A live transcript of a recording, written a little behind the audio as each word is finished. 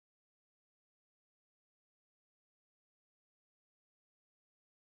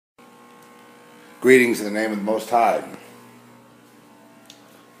Greetings in the name of the Most High.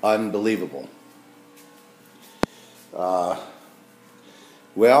 Unbelievable. Well,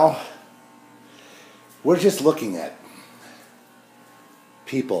 we're just looking at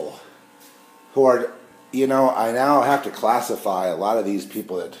people who are, I now have to classify a lot of these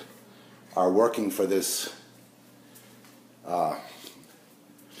people that are working for this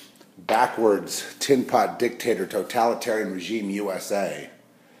backwards tin pot dictator totalitarian regime USA,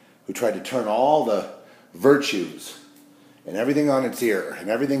 who tried to turn all the virtues and everything on its ear and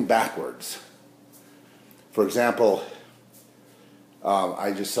everything backwards. For example,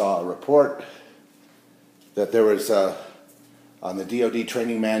 I just saw a report that there was on the DoD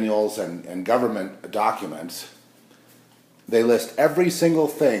training manuals and government documents, they list every single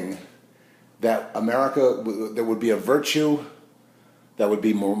thing that America, that would be a virtue, that would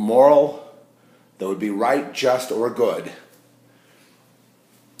be more moral, that would be right, just, or good,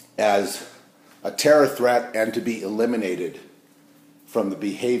 as a terror threat and to be eliminated from the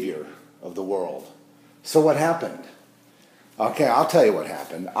behavior of the world. So what happened? Okay, I'll tell you what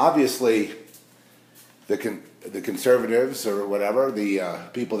happened. Obviously, the conservatives or whatever, the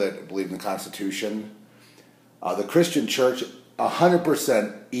people that believe in the Constitution, the Christian church,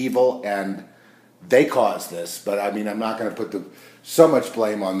 100% evil, and they caused this. But I mean, I'm not going to put so much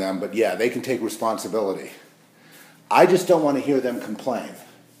blame on them, but yeah, they can take responsibility. I just don't want to hear them complain.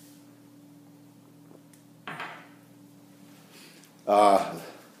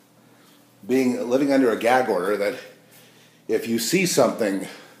 Living under a gag order that if you see something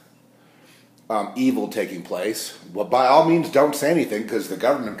evil taking place, well, by all means don't say anything, because the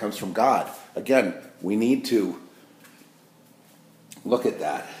government comes from God. Again, we need to look at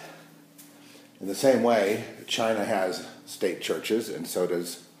that. In the same way, China has state churches, and so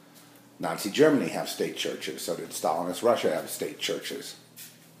does Nazi Germany have state churches. So did Stalinist Russia have state churches.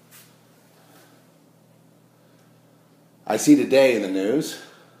 I see today in the news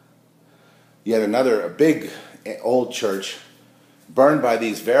yet another big old church burned by the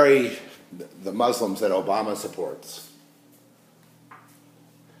Muslims that Obama supports,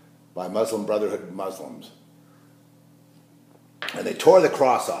 by Muslim Brotherhood Muslims. And they tore the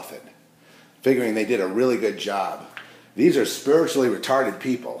cross off it, figuring they did a really good job. These are spiritually retarded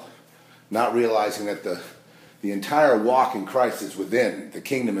people, not realizing that the entire walk in Christ is within, the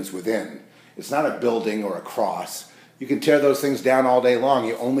kingdom is within. It's not a building or a cross. You can tear those things down all day long.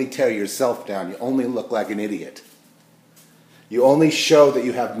 You only tear yourself down. You only look like an idiot. You only show that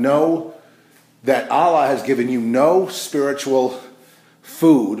you have that Allah has given you no spiritual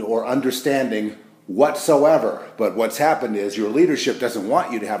food or understanding whatsoever. But what's happened is your leadership doesn't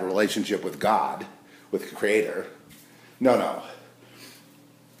want you to have a relationship with God, with the Creator. No.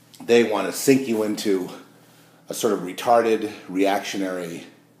 They want to sink you into a sort of retarded, reactionary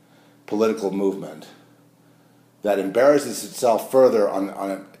political movement that embarrasses itself further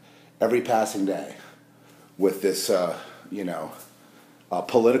on every passing day with this,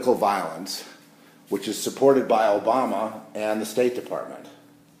 political violence, which is supported by Obama and the State Department.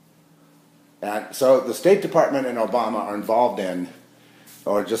 And so the State Department and Obama are involved in,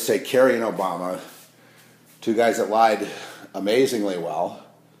 or just say Kerry and Obama, two guys that lied amazingly well.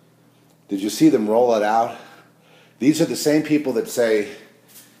 Did you see them roll it out? These are the same people that say,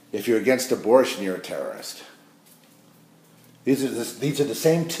 if you're against abortion, you're a terrorist. These are the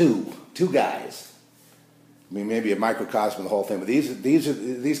same two guys. I mean, maybe a microcosm of the whole thing, but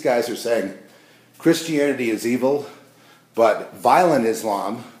these guys are saying Christianity is evil, but violent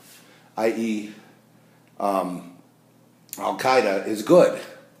Islam, i.e., Al-Qaeda, is good.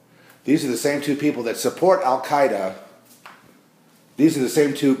 These are the same two people that support Al-Qaeda. These are the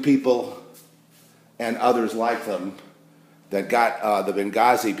same two people and others like them that got the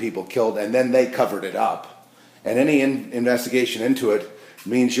Benghazi people killed, and then they covered it up. And any investigation into it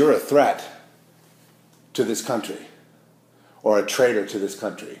means you're a threat to this country, or a traitor to this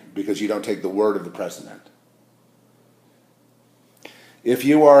country, because you don't take the word of the president. If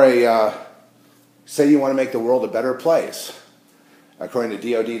you are say you want to make the world a better place, according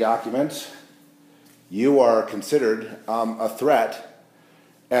to DoD documents, you are considered a threat.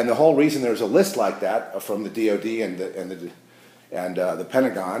 And the whole reason there's a list like that from the DoD and the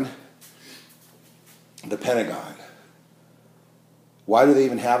Pentagon. The Pentagon. Why do they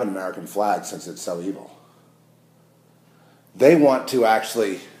even have an American flag, since it's so evil? They want to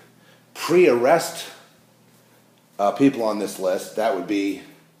actually pre-arrest people on this list. That would be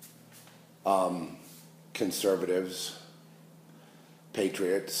conservatives,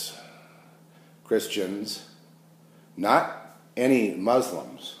 patriots, Christians, not any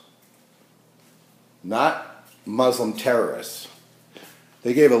Muslims, not Muslim terrorists.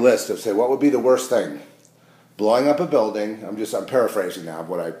 They gave a list of, say, what would be the worst thing? Blowing up a building. I'm paraphrasing now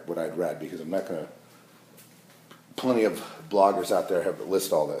what I'd read, because I'm not going to. Plenty of bloggers out there have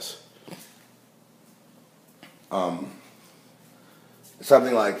listed all this.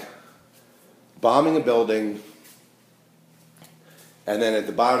 Something like bombing a building, and then at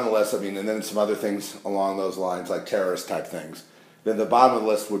the bottom of the list, and then some other things along those lines, like terrorist type things. Then the bottom of the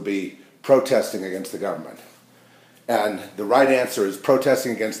list would be protesting against the government. And the right answer is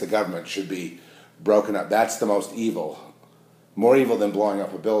protesting against the government should be broken up. That's the most evil. More evil than blowing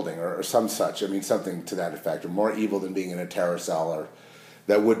up a building or some such. Something to that effect. Or more evil than being in a terror cell or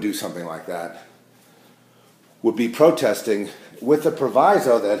that would do something like that. Would be protesting with the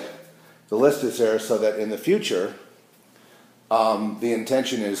proviso that the list is there so that in the future the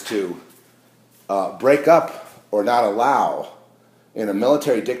intention is to break up or not allow in a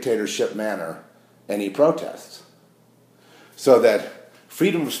military dictatorship manner any protests. So that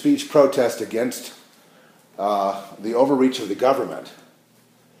freedom of speech protest against the overreach of the government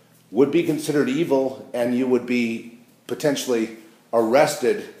would be considered evil, and you would be potentially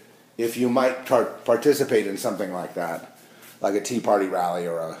arrested if you might participate in something like that, like a Tea Party rally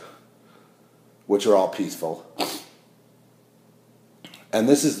which are all peaceful. And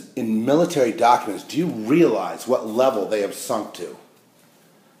this is in military documents. Do you realize what level they have sunk to?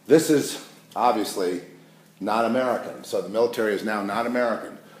 This is obviously not American. So the military is now not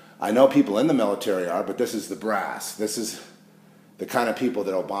American. I know people in the military are, but this is the brass. This is the kind of people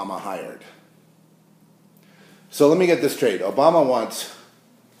that Obama hired. So let me get this straight. Obama wants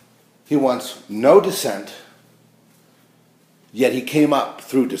no dissent, yet he came up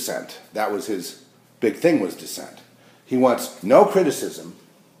through dissent. That was his big thing, was dissent. He wants no criticism.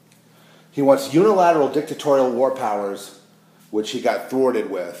 He wants unilateral dictatorial war powers, which he got thwarted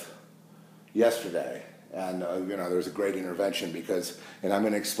with yesterday. And, there was a great intervention and I'm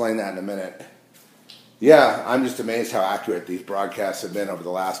going to explain that in a minute. Yeah, I'm just amazed how accurate these broadcasts have been over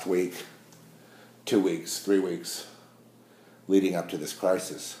the last week, 2 weeks, 3 weeks, leading up to this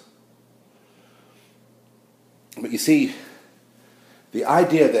crisis. But you see, the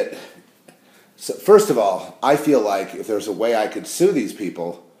idea that, first of all, I feel like if there's a way I could sue these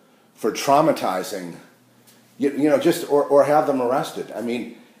people for traumatizing, or have them arrested.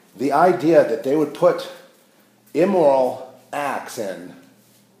 The idea that they would put immoral acts in,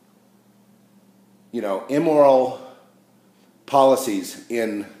 immoral policies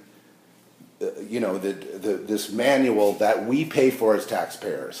in, this manual that we pay for as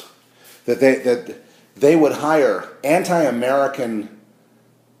taxpayers, that they would hire anti-American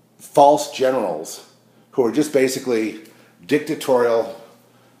false generals who are just basically dictatorial,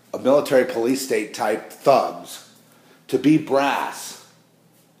 military police state type thugs to be brass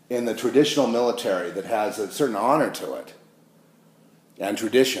in the traditional military that has a certain honor to it and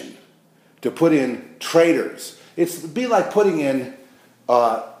tradition, to put in traitors. It'd be like putting in,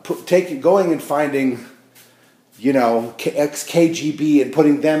 going and finding, ex-KGB and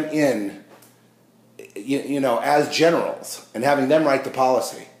putting them in, as generals and having them write the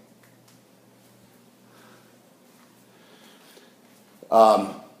policy.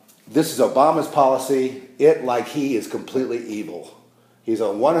 This is Obama's policy. He is completely evil. He's a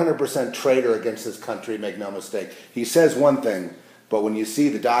 100% traitor against this country, make no mistake. He says one thing, but when you see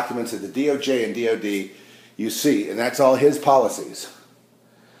the documents of the DOJ and DOD, you see, and that's all his policies,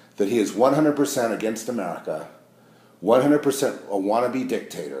 that he is 100% against America, 100% a wannabe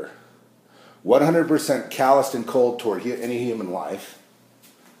dictator, 100% calloused and cold toward any human life.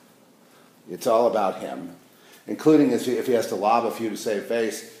 It's all about him, including if he has to lob a few to save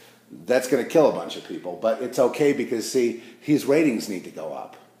face. That's going to kill a bunch of people, but it's okay because, see, his ratings need to go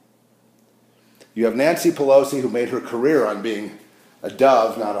up. You have Nancy Pelosi, who made her career on being a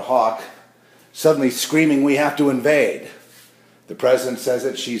dove, not a hawk, suddenly screaming, "We have to invade." The president says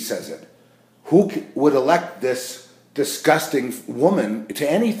it, she says it. Who would elect this disgusting woman to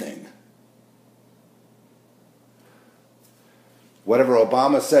anything? Whatever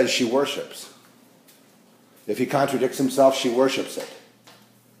Obama says, she worships. If he contradicts himself, she worships it.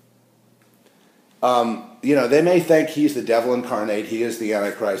 They may think he's the devil incarnate, he is the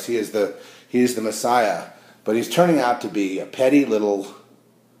Antichrist, he is the Messiah, but he's turning out to be a petty little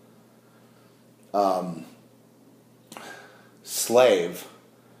slave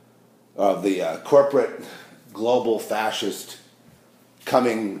of the corporate, global, fascist,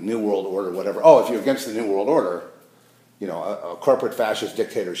 coming New World Order, whatever. Oh, if you're against the New World Order, a corporate fascist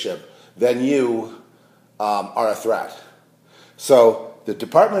dictatorship, then you are a threat. So the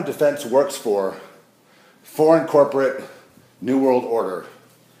Department of Defense works for foreign corporate New World Order,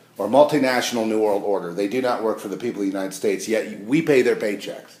 or multinational New World Order. They do not work for the people of the United States, yet we pay their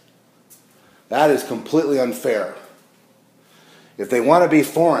paychecks. That is completely unfair. If they want to be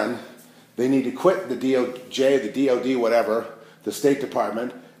foreign, they need to quit the DOJ, the DOD, whatever, the State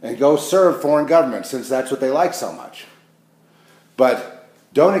Department, and go serve foreign governments, since that's what they like so much. But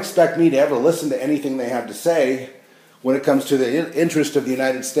don't expect me to ever listen to anything they have to say when it comes to the interest of the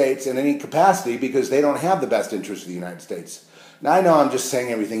United States in any capacity, because they don't have the best interest of the United States. Now, I know I'm just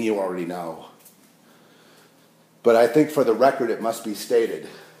saying everything you already know, but I think for the record it must be stated.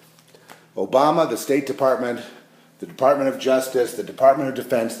 Obama, the State Department, the Department of Justice, the Department of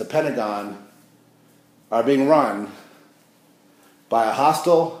Defense, the Pentagon are being run by a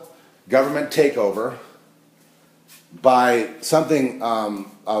hostile government takeover, by something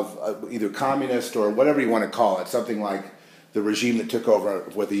of either communist or whatever you want to call it, something like the regime that took over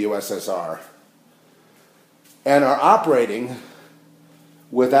with the USSR, and are operating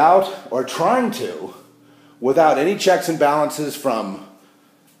without, or trying to, without any checks and balances from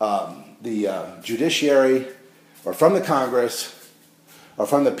the judiciary, or from the Congress, or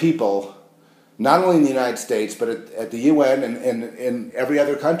from the people, not only in the United States, but at the UN and in every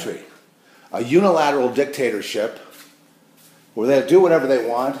other country. A unilateral dictatorship where they do whatever they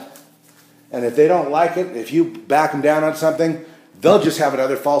want, and if they don't like it, if you back them down on something, they'll just have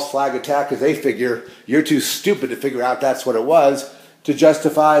another false flag attack because they figure you're too stupid to figure out that's what it was to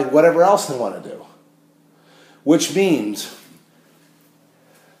justify whatever else they want to do. Which means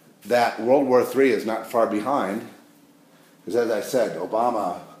that World War III is not far behind, because as I said,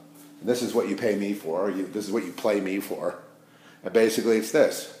 Obama, this is what you pay me for, this is what you play me for, and basically it's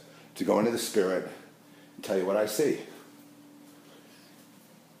this, to go into the spirit and tell you what I see.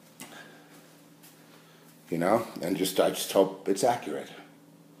 You know, and I just hope it's accurate.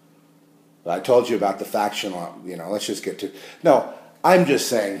 But I told you about the faction, you know, let's just get to, no, I'm just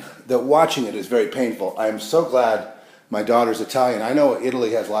saying that watching it is very painful. I am so glad my daughter's Italian. I know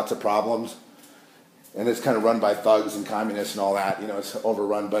Italy has lots of problems, and it's kind of run by thugs and communists and all that, you know, it's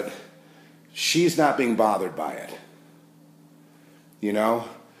overrun, but she's not being bothered by it. You know,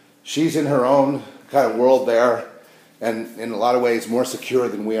 she's in her own kind of world there, and in a lot of ways more secure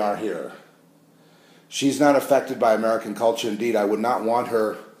than we are here. She's not affected by American culture. Indeed, I would not want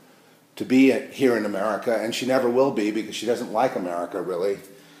her to be here in America, and she never will be, because she doesn't like America, really.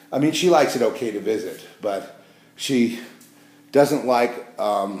 I mean, she likes it okay to visit, but she doesn't like,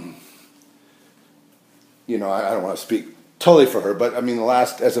 you know, I don't want to speak totally for her, but I mean,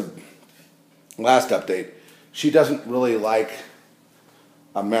 as a last update, she doesn't really like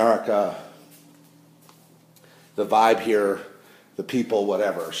America, the vibe here, the people,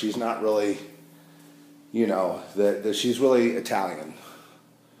 whatever. She's not really, you know, she's really Italian.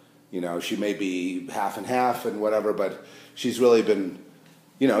 You know, she may be half and half and whatever, but she's really been,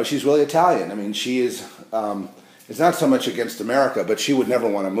 you know, she's really Italian. I mean, she is, it's not so much against America, but she would never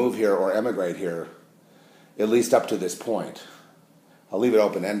want to move here or emigrate here, at least up to this point. I'll leave it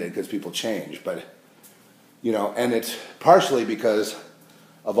open-ended because people change, but, you know, and it's partially because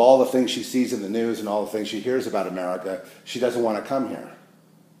of all the things she sees in the news and all the things she hears about America. She doesn't want to come here.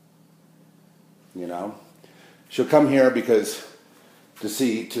 You know, she'll come here because to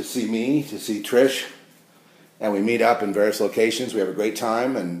see me, to see Trish, and we meet up in various locations. We have a great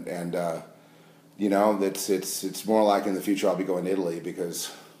time, and you know, it's more like in the future I'll be going to Italy,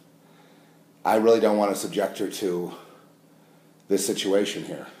 because I really don't want to subject her to this situation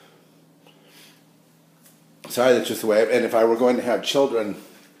here. Sorry, that's just the way. And if I were going to have children,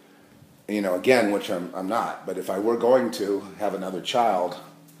 you know, again, which I'm not, but if I were going to have another child,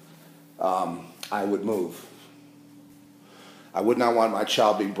 I would move. I would not want my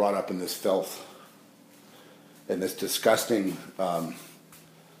child being brought up in this filth, in this disgusting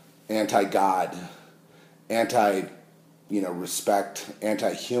anti-God, respect,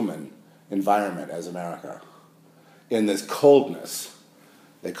 anti-human environment as America, in this coldness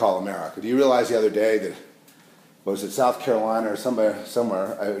they call America. Do you realize the other day that, was it South Carolina or somewhere,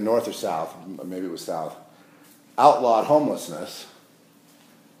 north or south, maybe it was south, outlawed homelessness?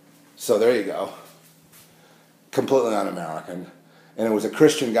 So there you go. Completely un-American. And it was a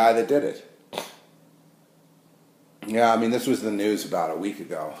Christian guy that did it. Yeah, I mean, this was the news about a week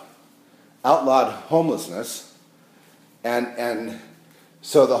ago. Outlawed homelessness, and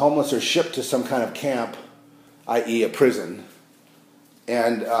so the homeless are shipped to some kind of camp, i.e. a prison,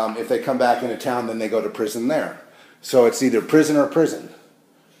 and if they come back into town, then they go to prison there. So it's either prison or prison.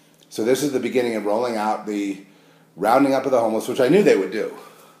 So this is the beginning of rolling out the rounding up of the homeless, which I knew they would do.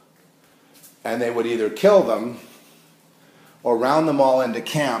 And they would either kill them or round them all into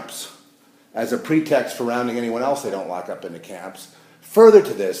camps as a pretext for rounding anyone else they don't lock up into camps, Further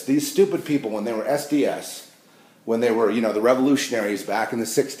to this, these stupid people, when they were SDS, when they were, the revolutionaries back in the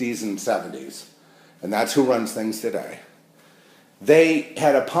 60s and 70s, and that's who runs things today, they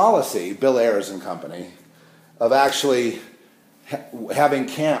had a policy, Bill Ayers and company, of actually having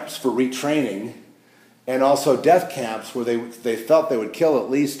camps for retraining and also death camps where they felt they would kill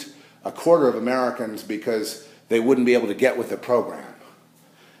at least a quarter of Americans because they wouldn't be able to get with the program.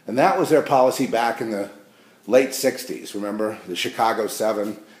 And that was their policy back in the late 60s, remember? The Chicago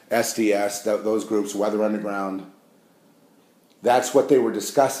 7, SDS, those groups, Weather Underground. That's what they were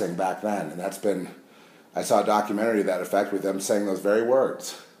discussing back then. And that's been, I saw a documentary to that effect with them saying those very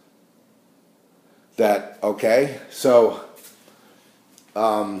words. That, okay, so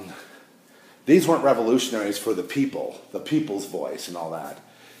these weren't revolutionaries for the people, the people's voice and all that.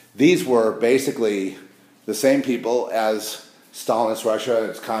 These were basically the same people as Stalinist Russia,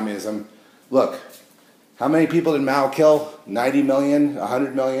 its communism. Look, how many people did Mao kill? 90 million,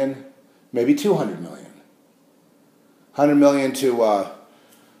 100 million, maybe 200 million. 100 million to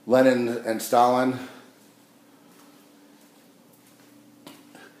Lenin and Stalin.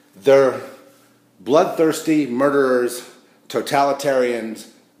 They're bloodthirsty murderers, totalitarians,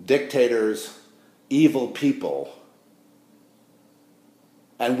 dictators, evil people.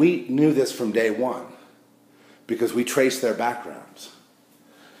 And we knew this from day one because we traced their backgrounds.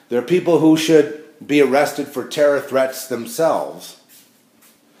 They're people who should be arrested for terror threats themselves.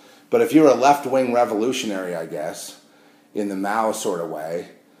 But if you're a left-wing revolutionary, I guess, in the Mao sort of way,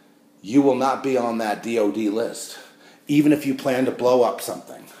 you will not be on that DOD list, even if you plan to blow up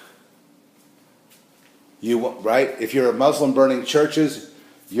something. Right? If you're a Muslim burning churches,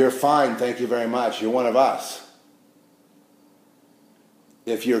 you're fine, thank you very much. You're one of us.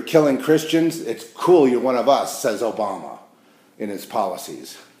 If you're killing Christians, it's cool, you're one of us, says Obama in his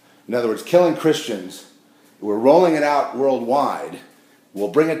policies. In other words, killing Christians, we're rolling it out worldwide. We'll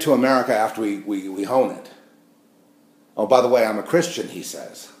bring it to America after we hone it. Oh, by the way, I'm a Christian, he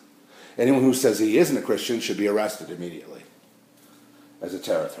says. Anyone who says he isn't a Christian should be arrested immediately as a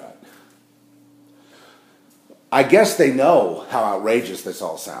terror threat. I guess they know how outrageous this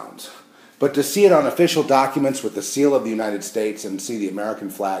all sounds. But to see it on official documents with the seal of the United States and see the American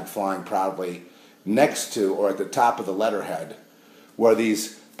flag flying proudly next to or at the top of the letterhead where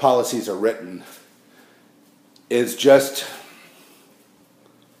these policies are written is just,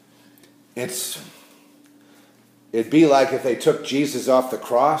 it'd be like if they took Jesus off the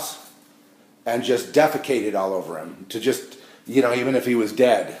cross and just defecated all over him to just, even if he was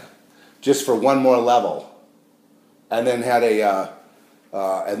dead, just for one more level. And then had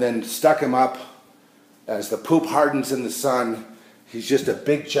and then stuck him up as the poop hardens in the sun. He's just a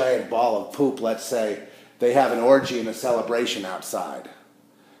big giant ball of poop, let's say. They have an orgy and a celebration outside.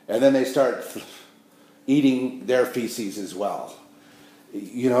 And then they start eating their feces as well.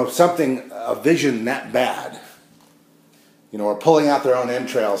 A vision that bad. Or pulling out their own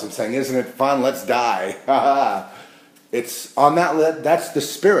entrails and saying, isn't it fun? Let's die. It's on that, that's the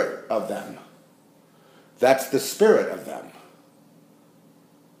spirit of them. That's the spirit of them.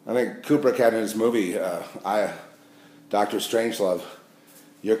 I think Kubrick had in his movie, Dr. Strangelove,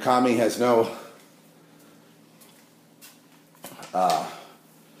 your commie has no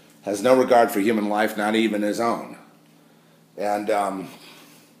regard for human life, not even his own. And,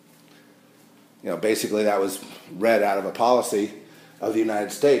 basically that was read out of a policy of the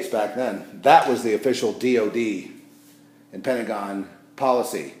United States back then. That was the official DOD and Pentagon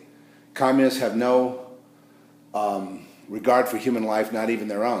policy. Communists have no regard for human life, not even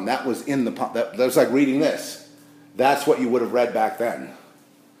their own. That was that was like reading this. That's what you would have read back then.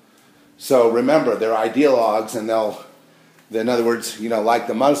 So remember, they're ideologues, and in other words, like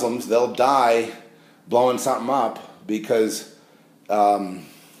the Muslims, they'll die blowing something up because they're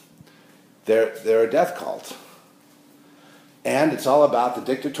a death cult. And it's all about the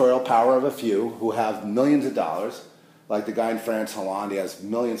dictatorial power of a few who have millions of dollars, like the guy in France, Hollande, has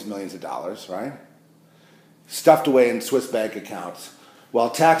millions and millions of dollars, right? Stuffed away in Swiss bank accounts, while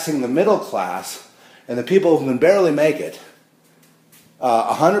taxing the middle class and the people who can barely make it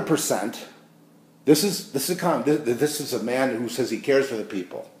 100%. This is a man who says he cares for the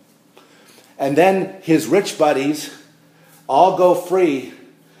people. And then his rich buddies all go free,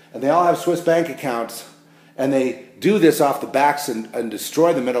 and they all have Swiss bank accounts, and they do this off the backs and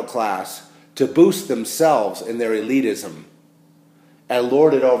destroy the middle class to boost themselves in their elitism and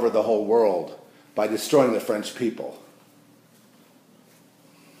lord it over the whole world by destroying the French people.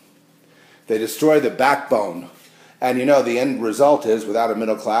 They destroy the backbone. And the end result is, without a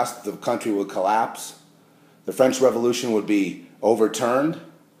middle class, the country would collapse. The French Revolution would be overturned.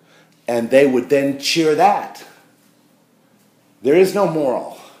 And they would then cheer that. There is no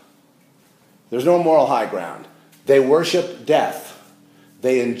moral. There's no moral high ground. They worship death.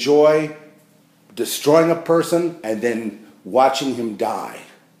 They enjoy destroying a person and then watching him die.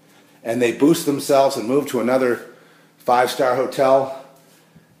 And they boost themselves and move to another 5-star hotel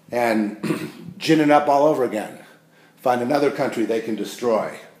and gin it up all over again. Find another country they can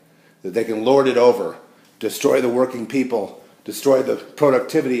destroy, that they can lord it over, destroy the working people, destroy the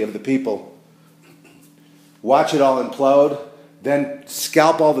productivity of the people, watch it all implode, then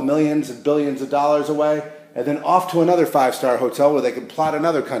scalp all the millions and billions of dollars away, and then off to another 5-star hotel where they can plot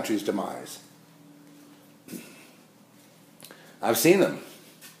another country's demise. I've seen them.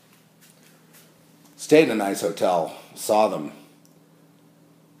 Stayed in a nice hotel, saw them.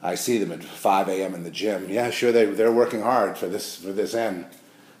 I see them at 5 a.m. in the gym. Yeah, sure, they're working hard for this end.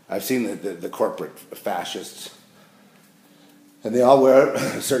 I've seen the corporate fascists. And they all wear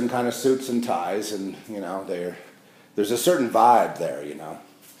a certain kind of suits and ties, and, you know, there's a certain vibe there, you know.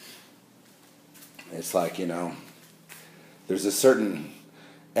 It's like, you know, there's a certain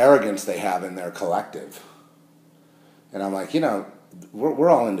arrogance they have in their collective. And I'm like, you know, we're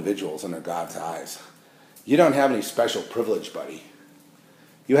all individuals under God's eyes. You don't have any special privilege, buddy.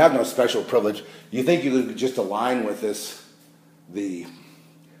 You have no special privilege. You think you could just align with the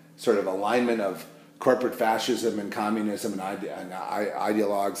sort of alignment of corporate fascism and communism and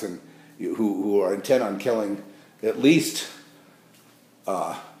ideologues and who are intent on killing at least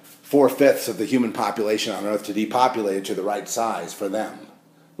 4/5 of the human population on Earth to depopulate it to the right size for them.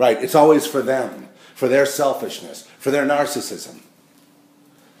 Right? It's always for them, for their selfishness, for their narcissism.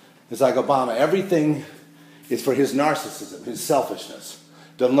 It's like Obama. Everything is for his narcissism, his selfishness.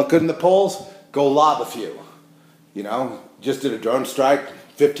 Doesn't look good in the polls? Go lob a few. You know, just did a drone strike.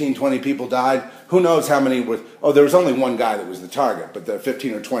 15, 20 people died. Who knows how many were... Oh, there was only one guy that was the target, but the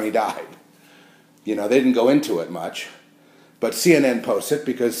 15 or 20 died. You know, they didn't go into it much. But CNN posts it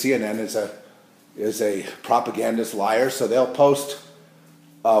because CNN is a propagandist liar, so they'll post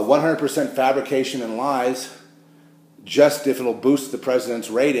 100% fabrication and lies just if it'll boost the president's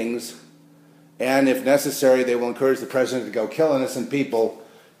ratings, and if necessary, they will encourage the president to go kill innocent people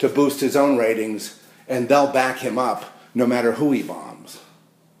to boost his own ratings, and they'll back him up no matter who he bombs.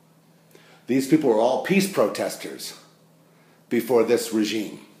 These people were all peace protesters before this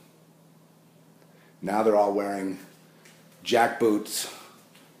regime. Now they're all wearing jackboots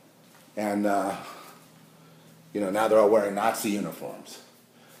and, you know, now they're all wearing Nazi uniforms.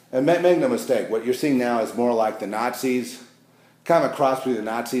 And make no mistake, what you're seeing now is more like the Nazis, kind of a cross between the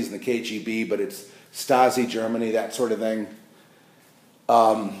Nazis and the KGB, but it's Stasi Germany, that sort of thing.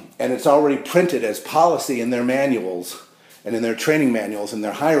 And it's already printed as policy in their manuals and in their training manuals and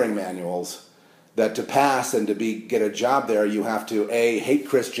their hiring manuals that to pass and to get a job there, you have to, A, hate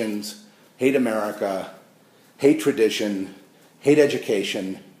Christians, hate America, hate tradition, hate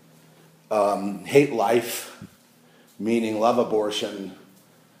education, hate life, meaning love abortion,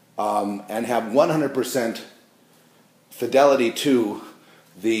 and have 100% fidelity to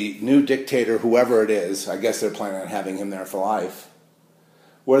the new dictator, whoever it is. I guess they're planning on having him there for life.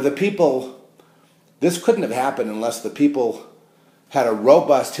 Where the people, this couldn't have happened unless the people had a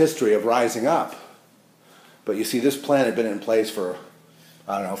robust history of rising up. But you see, this plan had been in place for,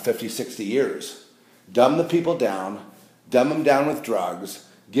 I don't know, 50, 60 years. Dumb the people down, dumb them down with drugs,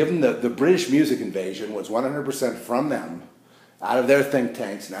 give them the British music invasion was 100% from them, out of their think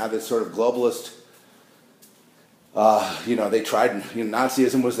tanks. Now this sort of globalist, you know, they tried, you know,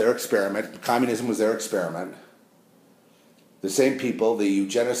 Nazism was their experiment, communism was their experiment. The same people, the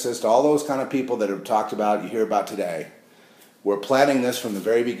eugenicists, all those kind of people that have talked about, you hear about today, were planning this from the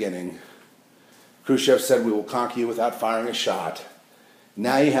very beginning. Khrushchev said, we will conquer you without firing a shot.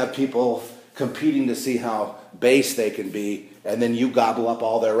 Now you have people competing to see how base they can be, and then you gobble up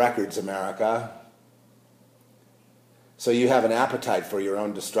all their records, America. So you have an appetite for your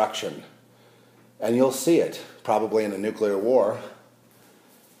own destruction. And you'll see it, probably in a nuclear war.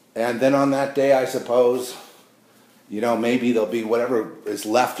 And then on that day, I suppose, you know, maybe there'll be whatever is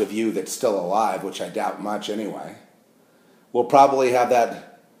left of you that's still alive, which I doubt much anyway. We'll probably have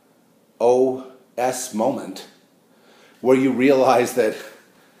that OS moment where you realize that,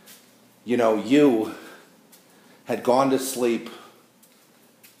 you know, you had gone to sleep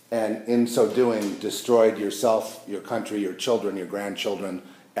and in so doing destroyed yourself, your country, your children, your grandchildren,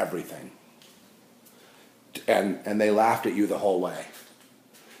 everything. And they laughed at you the whole way.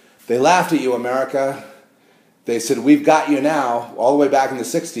 They laughed at you, America. They said, we've got you now. All the way back in the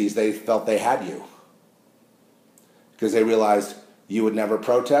 60s, they felt they had you. Because they realized you would never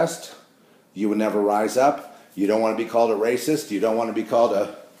protest. You would never rise up. You don't want to be called a racist. You don't want to be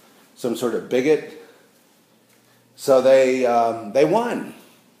called some sort of bigot. So they won.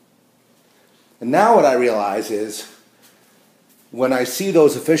 And now what I realize is, when I see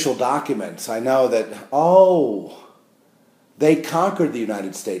those official documents, I know that, oh, they conquered the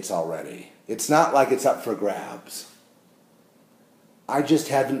United States already. It's not like it's up for grabs. I just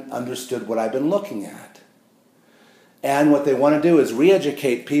haven't understood what I've been looking at. And what they want to do is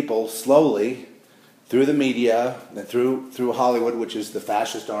re-educate people slowly through the media and through Hollywood, which is the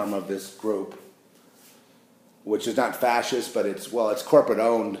fascist arm of this group, which is not fascist, but it's corporate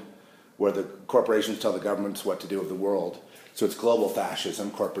owned, where the corporations tell the governments what to do with the world. So it's global fascism,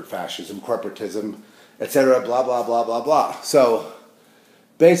 corporatism, etc., blah, blah, blah, blah, blah. So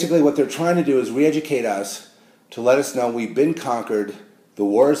basically what they're trying to do is re-educate us to let us know we've been conquered, the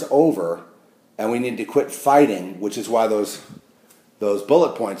war's over, and we need to quit fighting, which is why those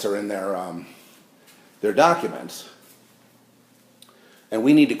bullet points are in their documents. And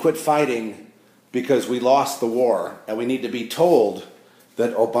we need to quit fighting because we lost the war, and we need to be told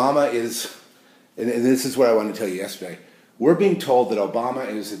that Obama is, and this is what I wanted to tell you yesterday, we're being told that Obama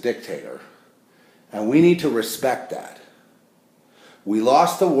is a dictator, and we need to respect that. We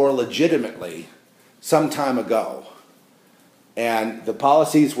lost the war legitimately some time ago, and the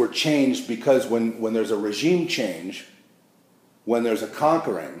policies were changed because when there's a regime change, when there's a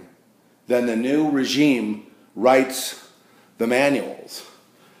conquering, then the new regime writes the manuals.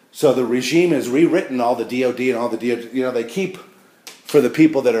 So the regime has rewritten all the DOD and all the DOD, they keep, for the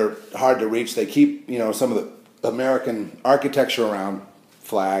people that are hard to reach, they keep, some of the American architecture around,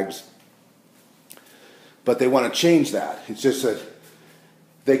 flags, but they want to change that. It's just that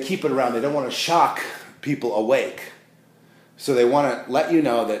they keep it around. They don't want to shock people awake. So they want to let you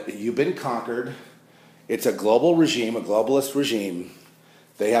know that you've been conquered. It's a global regime, a globalist regime.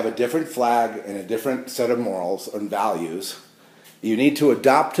 They have a different flag and a different set of morals and values. You need to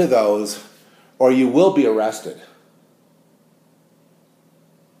adopt to those, or you will be arrested.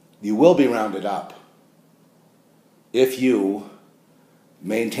 You will be rounded up if you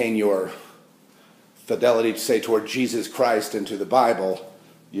maintain your fidelity, say, toward Jesus Christ and to the Bible.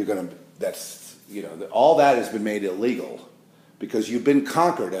 All that has been made illegal because you've been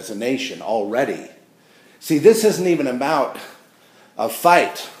conquered as a nation already. See, this isn't even about a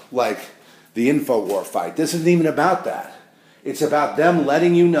fight like the InfoWar fight. This isn't even about that. It's about them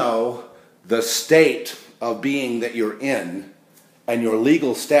letting you know the state of being that you're in and your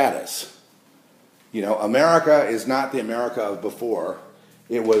legal status. America is not the America of before.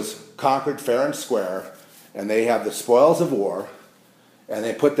 It was conquered fair and square, and they have the spoils of war, and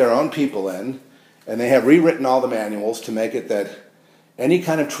they put their own people in, and they have rewritten all the manuals to make it that any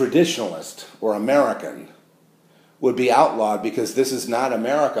kind of traditionalist or American would be outlawed because this is not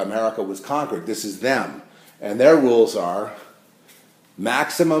America. America was conquered. This is them. And their rules are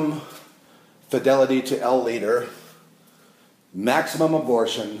maximum fidelity to El Leader, maximum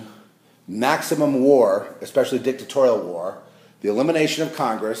abortion, maximum war, especially dictatorial war, the elimination of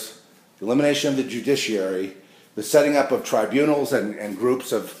Congress, the elimination of the judiciary, the setting up of tribunals and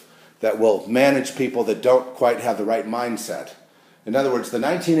groups that will manage people that don't quite have the right mindset. In other words, the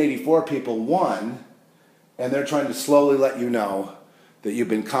 1984 people won, and they're trying to slowly let you know that you've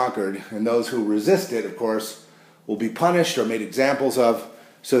been conquered, and those who resist it, of course, will be punished or made examples of,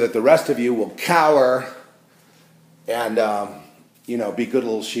 so that the rest of you will cower and be good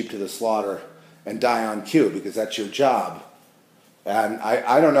little sheep to the slaughter and die on cue, because that's your job. And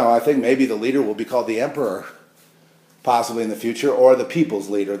I don't know, I think maybe the leader will be called the emperor, possibly in the future, or the people's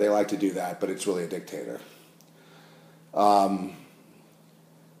leader. They like to do that, but it's really a dictator.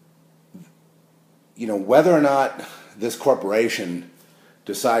 Whether or not this corporation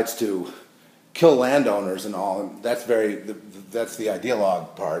decides to kill landowners and all, and that's the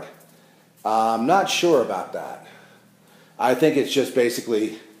ideologue part. I'm not sure about that. I think it's just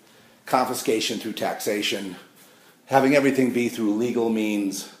basically confiscation through taxation, having everything be through legal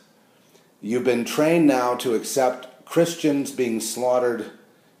means. You've been trained now to accept Christians being slaughtered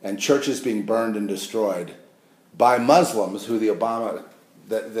and churches being burned and destroyed by Muslims, who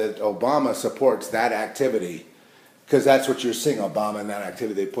that Obama supports that activity, because that's what you're seeing, Obama and that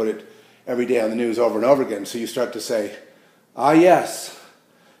activity. They put it every day on the news over and over again. So you start to say, yes,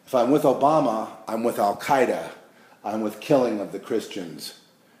 if I'm with Obama, I'm with Al-Qaeda. I'm with killing of the Christians.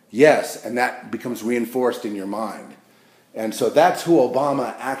 Yes, and that becomes reinforced in your mind. And so that's who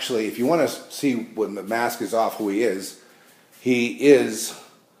Obama actually, if you want to see when the mask is off who he is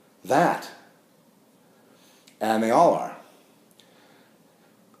that. And they all are.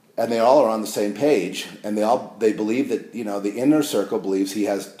 And they all are on the same page, and they believe that, the inner circle believes he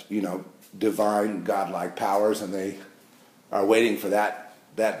has, divine, godlike powers, and they are waiting for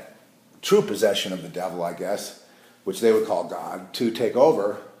that true possession of the devil, I guess. which they would call God, to take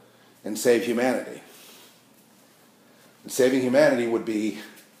over and save humanity. And saving humanity would be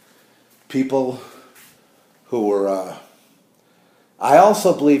people who were... I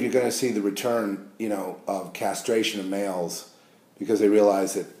also believe you're going to see the return, of castration of males, because they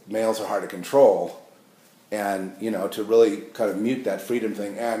realize that males are hard to control, and, to really kind of mute that freedom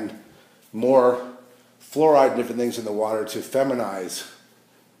thing, and more fluoride and different things in the water to feminize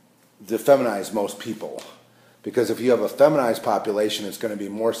most people. Because if you have a feminized population, it's going to be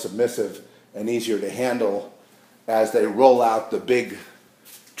more submissive and easier to handle as they roll out the big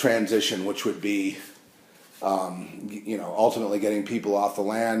transition, which would be, ultimately getting people off the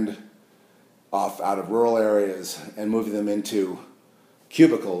land, out of rural areas, and moving them into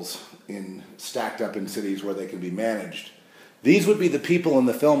cubicles stacked up in cities where they can be managed. These would be the people in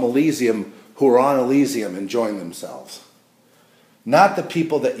the film Elysium who are on Elysium enjoying themselves. Not the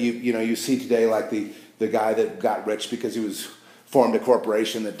people that you see today, like the guy that got rich because he formed a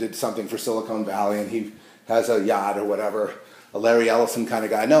corporation that did something for Silicon Valley and he has a yacht or whatever, a Larry Ellison kind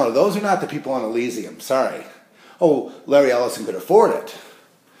of guy. No, those are not the people on Elysium. Sorry. Oh, Larry Ellison could afford it.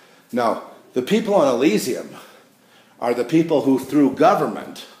 No, the people on Elysium are the people who, through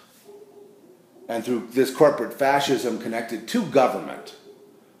government and through this corporate fascism connected to government,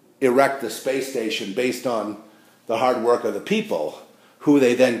 erect the space station based on the hard work of the people, who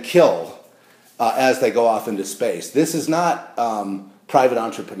they then kill as they go off into space. This is not private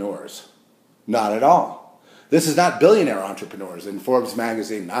entrepreneurs. Not at all. This is not billionaire entrepreneurs in Forbes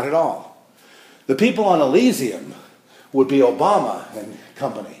magazine. Not at all. The people on Elysium would be Obama and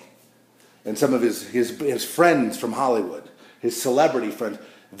company, and some of his friends from Hollywood, his celebrity friends.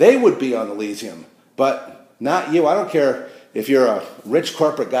 They would be on Elysium, but not you. I don't care if you're a rich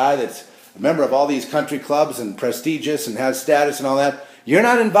corporate guy that's a member of all these country clubs and prestigious and has status and all that. You're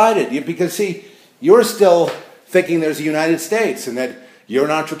not invited because, see, you're still thinking there's a United States and that you're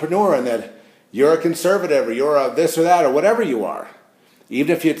an entrepreneur and that you're a conservative or you're a this or that or whatever you are.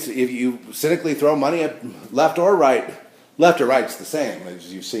 Even if you cynically throw money at left or right, left or right's the same,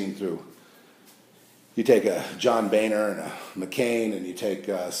 as you've seen through. You take a John Boehner and a McCain, and you take,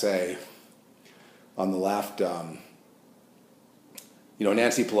 say, on the left,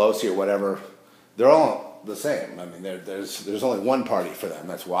 Nancy Pelosi or whatever. They're all the same. I mean, there's only one party for them.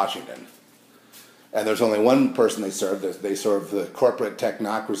 That's Washington. And there's only one person they serve. They serve the corporate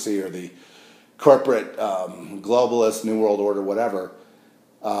technocracy or the corporate globalist, New World Order, whatever.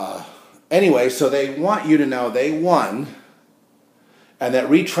 Anyway, so they want you to know they won, and that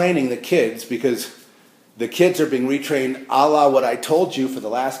retraining the kids, because the kids are being retrained a la what I told you for the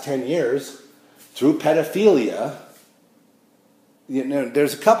last 10 years through pedophilia.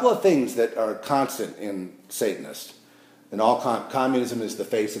 There's a couple of things that are constant in Satanists. And all communism is the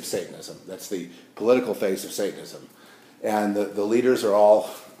face of Satanism. That's the political face of Satanism. And the leaders are all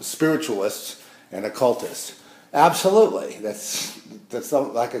spiritualists and occultists. Absolutely. That's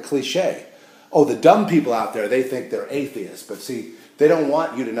like a cliche. Oh, the dumb people out there, they think they're atheists. But see, they don't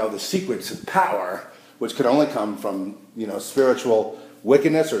want you to know the secrets of power, which could only come from, spiritual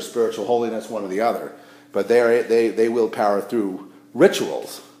wickedness or spiritual holiness, one or the other. But they wield power through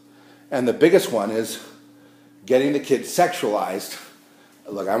rituals. And the biggest one is getting the kids sexualized.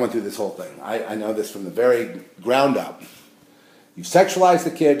 Look, I went through this whole thing. I know this from the very ground up. You sexualize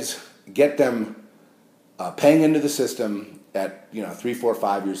the kids, get them paying into the system at 3, 4,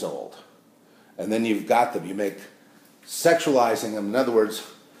 5 years old. And then you've got them. You make sexualizing them. In other words,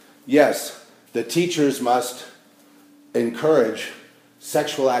 yes, the teachers must encourage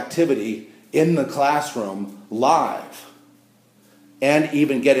sexual activity in the classroom live and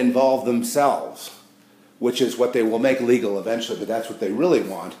even get involved themselves, which is what they will make legal eventually, but that's what they really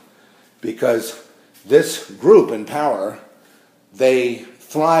want, because this group in power, they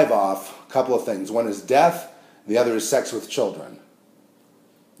thrive off a couple of things. One is death, the other is sex with children.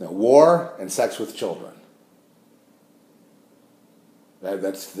 Now, war and sex with children.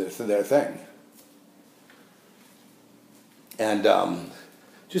 That's their thing. And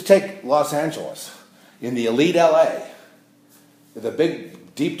just take Los Angeles. In the elite LA, the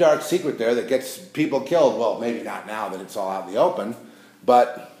big, deep, dark secret there that gets people killed, well, maybe not now that it's all out in the open,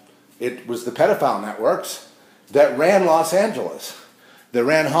 but it was the pedophile networks that ran Los Angeles. They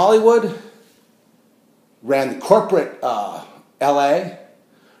ran Hollywood, ran the corporate LA,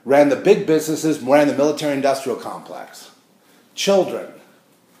 ran the big businesses, ran the military-industrial complex. Children.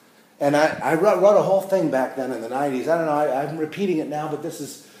 And I wrote a whole thing back then in the 90s. I don't know, I'm repeating it now, but this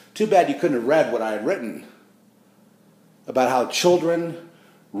is too bad you couldn't have read what I had written about how children,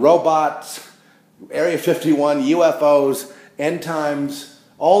 robots, Area 51, UFOs, end times,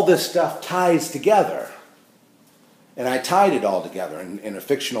 all this stuff ties together. And I tied it all together in a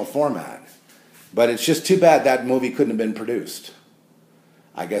fictional format. But it's just too bad that movie couldn't have been produced.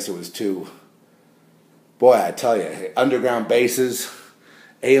 I guess it was too... Boy, I tell you, underground bases,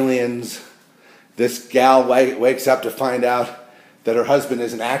 aliens. This gal wakes up to find out that her husband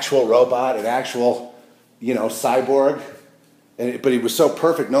is an actual robot, an actual, cyborg. But he was so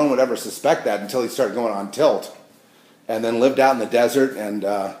perfect, no one would ever suspect that until he started going on tilt. And then lived out in the desert, and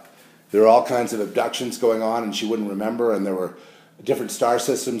there were all kinds of abductions going on, and she wouldn't remember. And there were different star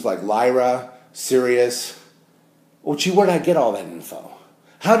systems like Lyra, Sirius. Well, gee, where did I get all that info?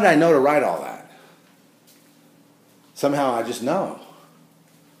 How did I know to write all that? Somehow I just know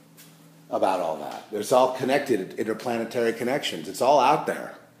about all that. There's all connected, interplanetary connections. It's all out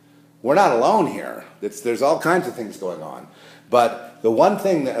there. We're not alone here. There's all kinds of things going on. But the one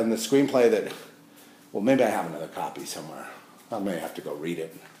thing in the screenplay that, well, maybe I have another copy somewhere. I may have to go read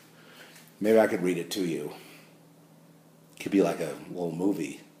it. Maybe I could read it to you. It could be like a little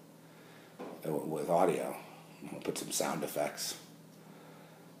movie with audio. I'll put some sound effects.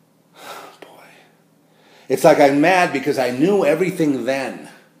 Boy. It's like I'm mad because I knew everything then.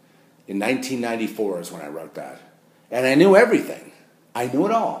 In 1994 is when I wrote that. And I knew everything. I knew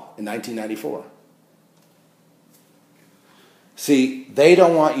it all in 1994. See, they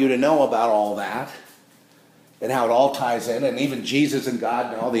don't want you to know about all that and how it all ties in, and even Jesus and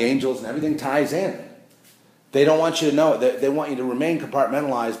God and all the angels and everything ties in. They don't want you to know it. They want you to remain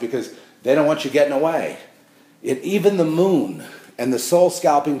compartmentalized because they don't want you getting away. Even the moon and the soul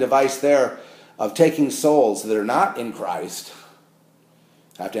scalping device there of taking souls that are not in Christ,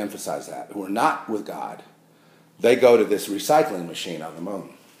 I have to emphasize that, who are not with God, they go to this recycling machine on the moon.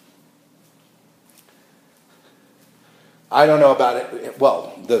 I don't know about it.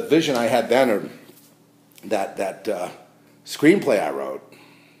 Well, the vision I had then, or that screenplay I wrote,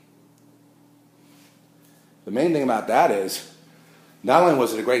 the main thing about that is, not only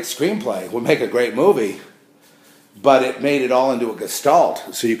was it a great screenplay, it would make a great movie, but it made it all into a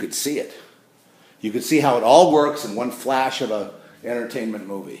gestalt so you could see it. You could see how it all works in one flash of a entertainment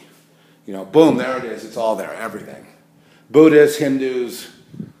movie. Boom, there it is. It's all there, everything. Buddhists, Hindus,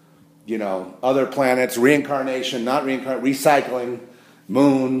 other planets, reincarnation, not reincarnation, recycling,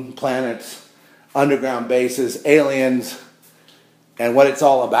 moon, planets, underground bases, aliens, and what it's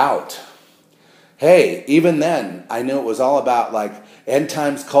all about. Hey, even then, I knew it was all about like end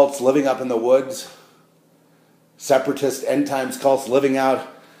times cults living up in the woods, separatist end times cults living out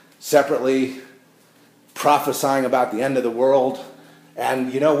separately, prophesying about the end of the world.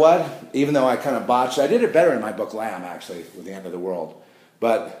 And you know what? Even though I kind of botched, I did it better in my book Lamb, actually, with the end of the world.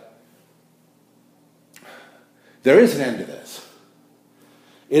 But there is an end to this.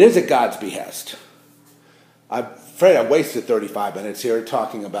 It is at God's behest. I'm afraid I wasted 35 minutes here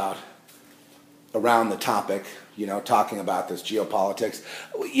talking about around the topic, talking about this geopolitics.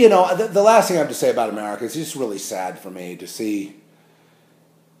 The last thing I have to say about America is it's just really sad for me to see,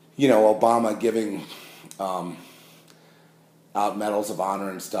 Obama giving out medals of honor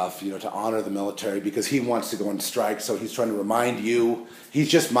and stuff, to honor the military because he wants to go on strike. So he's trying to remind you, he's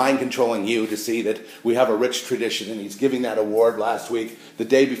just mind controlling you to see that we have a rich tradition, and he's giving that award last week, the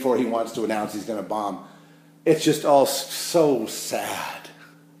day before he wants to announce he's going to bomb. It's just all so sad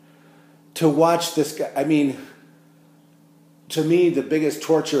to watch this guy. I mean, to me, the biggest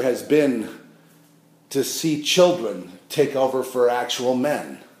torture has been to see children take over for actual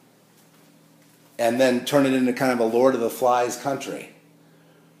men and then turn it into kind of a Lord of the Flies country.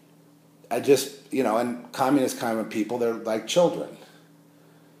 And communist kind of people, they're like children.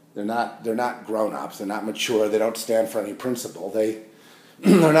 They're not grown-ups. They're not mature. They don't stand for any principle. They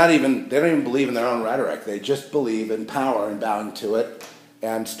don't even believe in their own rhetoric. They just believe in power and bowing to it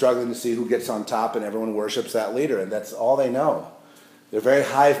and struggling to see who gets on top, and everyone worships that leader, and that's all they know. They're very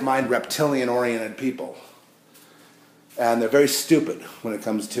hive-mind, reptilian-oriented people. And they're very stupid when it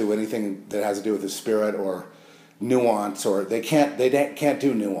comes to anything that has to do with the spirit or nuance, or they can't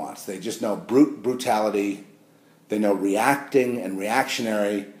do nuance. They just know brutality. They know reacting and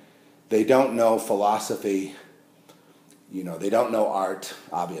reactionary. They don't know philosophy. They don't know art,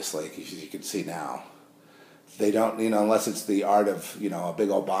 obviously, as you can see now. They don't, unless it's the art of, a big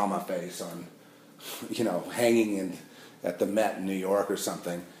Obama face on, hanging at the Met in New York or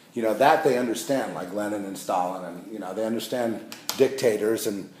something. That they understand, like Lenin and Stalin, and, they understand dictators,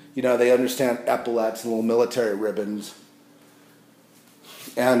 and, they understand epaulets and little military ribbons.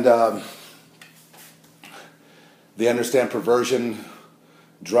 And they understand perversion,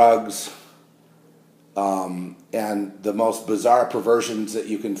 drugs, and the most bizarre perversions that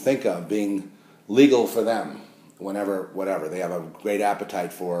you can think of being legal for them whatever. They have a great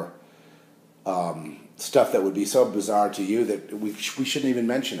appetite for stuff that would be so bizarre to you that we shouldn't even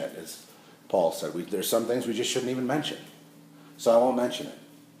mention it, as Paul said. There's some things we just shouldn't even mention. So I won't mention it.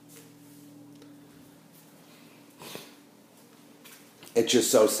 It's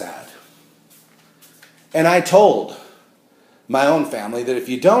just so sad. And I told my own family that if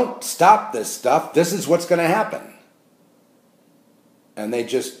you don't stop this stuff, this is what's going to happen. And they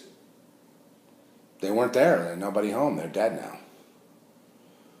weren't there. There's nobody home. They're dead now.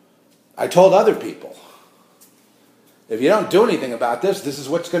 I told other people, if you don't do anything about this, this is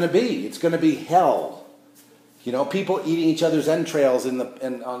what's going to be. It's going to be hell. You know, people eating each other's entrails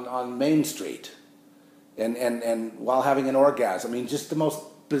on Main Street and while having an orgasm. I mean, just the most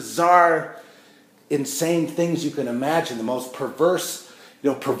bizarre, insane things you can imagine. The most perverse,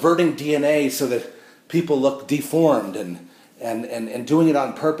 perverting DNA so that people look deformed and doing it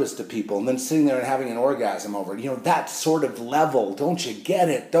on purpose to people, and then sitting there and having an orgasm over it. That sort of level. Don't you get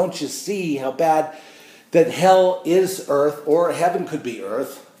it? Don't you see how bad that hell is earth, or heaven could be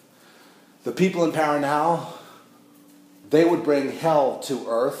earth? The people in power now, they would bring hell to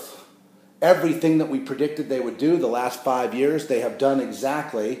earth. Everything that we predicted they would do the last 5 years, they have done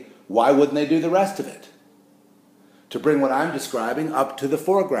exactly. Why wouldn't they do the rest of it? To bring what I'm describing up to the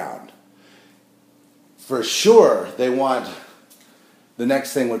foreground. For sure, they want... The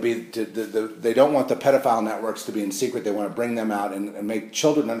next thing would be, they don't want the pedophile networks to be in secret. They want to bring them out and make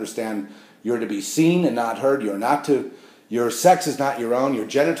children understand you're to be seen and not heard. Your sex is not your own. Your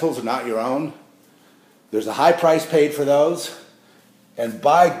genitals are not your own. There's a high price paid for those. And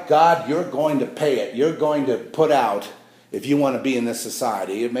by God, you're going to pay it. You're going to put out, if you want to be in this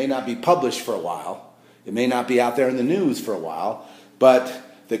society. It may not be published for a while. It may not be out there in the news for a while. But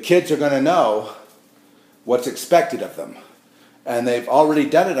the kids are going to know what's expected of them. And they've already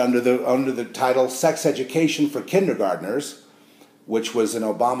done it under the title Sex Education for Kindergartners, which was an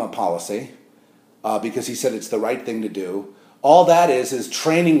Obama policy, because he said it's the right thing to do. All that is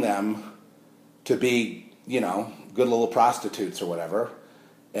training them to be, good little prostitutes or whatever,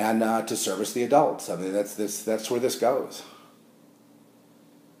 and to service the adults. I mean, that's where this goes.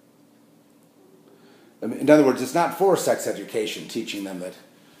 I mean, in other words, it's not for sex education, teaching them that,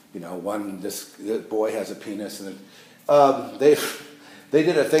 this boy has a penis, and they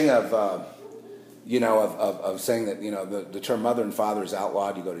did a thing of saying that the term mother and father is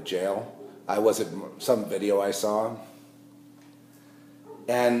outlawed. You go to jail. I was at some video I saw,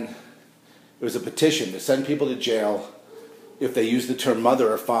 and it was a petition to send people to jail if they use the term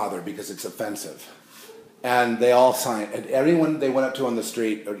mother or father because it's offensive. And they all signed. And anyone they went up to on the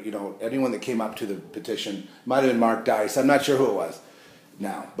street, or anyone that came up to the petition, might have been Mark Dice. I'm not sure who it was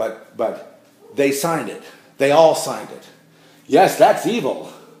now, but they signed it. They all signed it. Yes, that's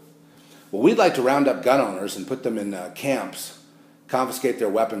evil. Well, we'd like to round up gun owners and put them in camps, confiscate their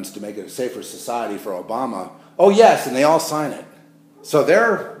weapons to make it a safer society for Obama. Oh, yes, and they all sign it. So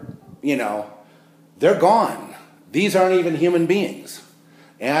they're gone. These aren't even human beings.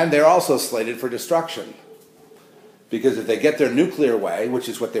 And they're also slated for destruction. Because if they get their nuclear way, which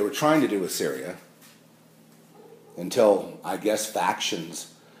is what they were trying to do with Syria, until, I guess,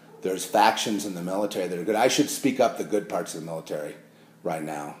 there's factions in the military that are good. I should speak up the good parts of the military right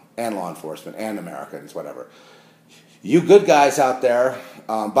now, and law enforcement, and Americans, whatever. You good guys out there,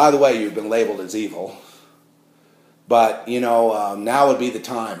 by the way, you've been labeled as evil, but, now would be the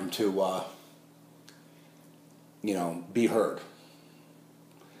time to, be heard.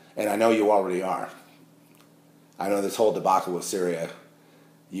 And I know you already are. I know this whole debacle with Syria,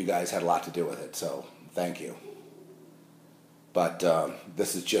 you guys had a lot to do with it, so thank you. But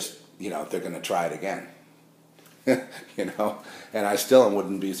this is just, they're going to try it again. And I still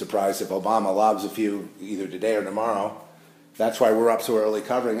wouldn't be surprised if Obama lobs a few either today or tomorrow. That's why we're up so early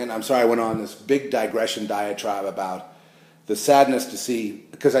covering it. And I'm sorry I went on this big digression diatribe about the sadness to see,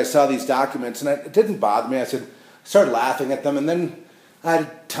 because I saw these documents and it didn't bother me. I started laughing at them, and then I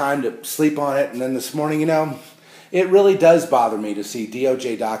had time to sleep on it. And then this morning, it really does bother me to see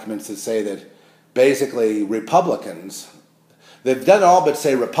DOJ documents that say that basically Republicans, they've done all but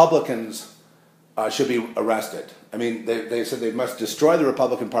say Republicans should be arrested. I mean, they said they must destroy the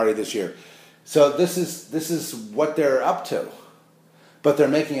Republican Party this year. So this is what they're up to. But they're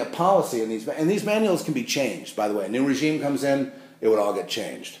making a policy, and these manuals can be changed, by the way. A new regime comes in, it would all get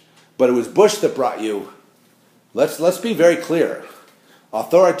changed. But it was Bush that brought you, let's be very clear,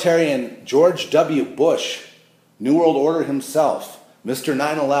 authoritarian George W. Bush, New World Order himself, Mr.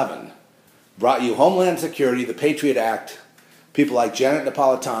 9/11, brought you Homeland Security, the Patriot Act, people like Janet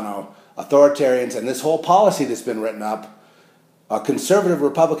Napolitano, authoritarians, and this whole policy that's been written up. A conservative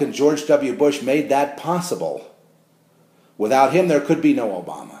Republican, George W. Bush, made that possible. Without him, there could be no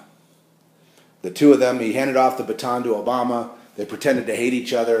Obama. The two of them, he handed off the baton to Obama. They pretended to hate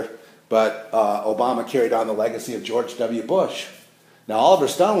each other, but Obama carried on the legacy of George W. Bush. Now, Oliver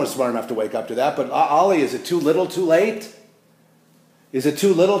Stone was smart enough to wake up to that, but Ollie, is it too little too late? Is it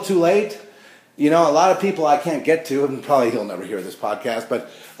too little too late? You know, a lot of people I can't get to, and probably he'll never hear this podcast, but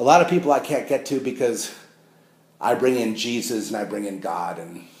a lot of people I can't get to because I bring in Jesus and I bring in God,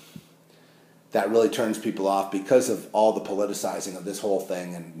 and that really turns people off because of all the politicizing of this whole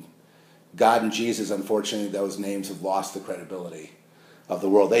thing. And God and Jesus, unfortunately, those names have lost the credibility of the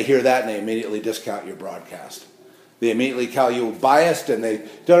world. They hear that and they immediately discount your broadcast. They immediately call you biased, and they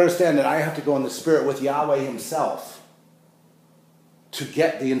don't understand that I have to go in the spirit with Yahweh himself to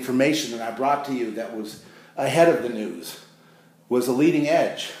get the information that I brought to you that was ahead of the news, was a leading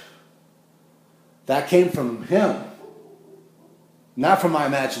edge. That came from him. Not from my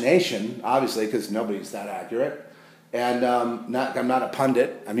imagination, obviously, because nobody's that accurate. And I'm not a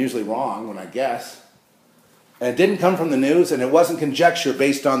pundit. I'm usually wrong when I guess. And it didn't come from the news, and it wasn't conjecture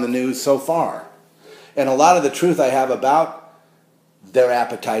based on the news so far. And a lot of the truth I have about their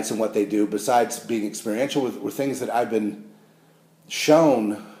appetites and what they do, besides being experiential, were things that I've been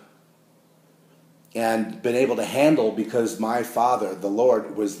shown and been able to handle because my Father, the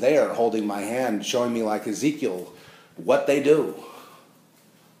Lord, was there holding my hand, showing me like Ezekiel what they do.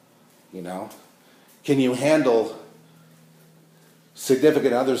 You know? Can you handle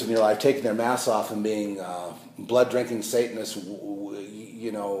significant others in your life taking their masks off and being blood-drinking Satanists,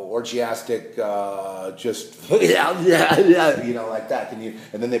 you know, orgiastic, just, you know, like that? Can you?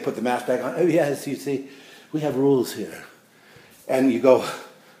 And then they put the mask back on. Oh, yes, you see, we have rules here. And you go,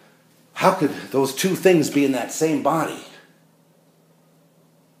 how could those two things be in that same body?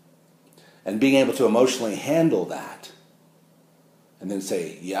 And being able to emotionally handle that and then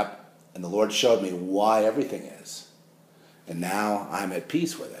say, yep, and the Lord showed me why everything is. And now I'm at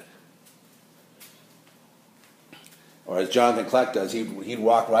peace with it. Or as Jonathan Kleck does, he'd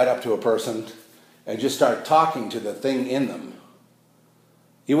walk right up to a person and just start talking to the thing in them.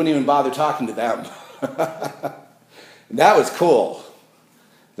 He wouldn't even bother talking to them. That was cool.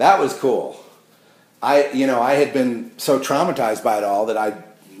 That was cool. I had been so traumatized by it all that I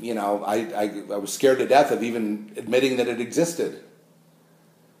was scared to death of even admitting that it existed.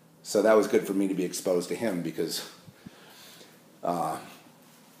 So that was good for me to be exposed to him, because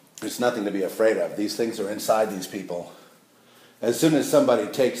there's nothing to be afraid of. These things are inside these people. As soon as somebody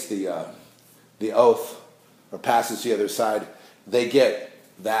takes the oath or passes to the other side, they get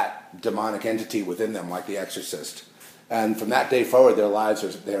that demonic entity within them, like the exorcist. And from that day forward, their lives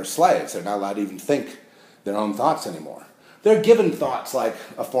they're slaves. They're not allowed to even think their own thoughts anymore. They're given thoughts like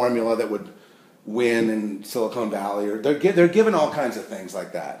a formula that would win in Silicon Valley, or they're given all kinds of things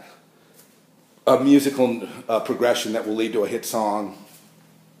like that. A musical progression that will lead to a hit song.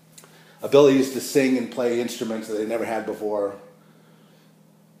 Abilities to sing and play instruments that they never had before.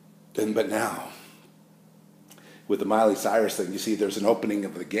 But now, with the Miley Cyrus thing, you see there's an opening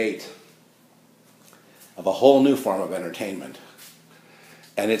of the gate of a whole new form of entertainment.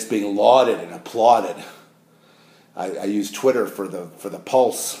 And it's being lauded and applauded. I use Twitter for the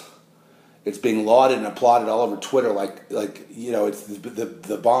pulse. It's being lauded and applauded all over Twitter like it's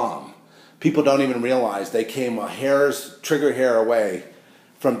the bomb. People don't even realize they came a trigger hair away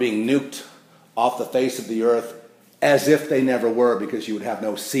from being nuked off the face of the earth, as if they never were, because you would have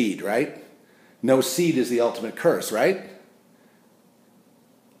no seed, right? No seed is the ultimate curse, right?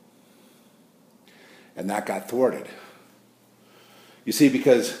 And that got thwarted. You see,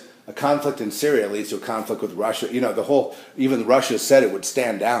 because a conflict in Syria leads to a conflict with Russia. Even Russia said it would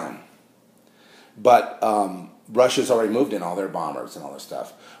stand down. But Russia's already moved in all their bombers and all this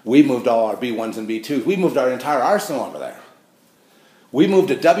stuff. We moved all our B-1s and B-2s. We moved our entire arsenal over there. We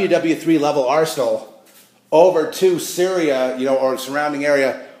moved a WW3 level arsenal over to Syria, or surrounding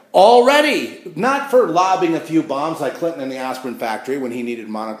area already. Not for lobbing a few bombs like Clinton in the aspirin factory when he needed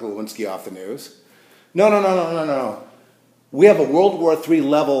Monica Lewinsky off the news. No. We have a World War III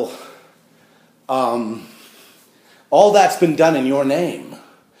level. All that's been done in your name.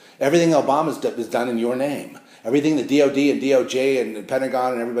 Everything Obama's done is done in your name. Everything the DOD and DOJ and the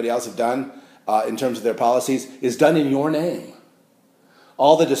Pentagon and everybody else have done in terms of their policies is done in your name.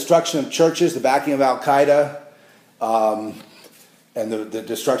 All the destruction of churches, the backing of Al-Qaeda, and the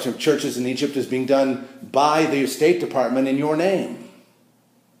destruction of churches in Egypt is being done by the State Department in your name.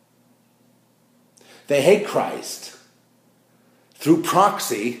 They hate Christ. Through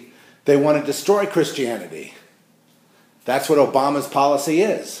proxy, they want to destroy Christianity. That's what Obama's policy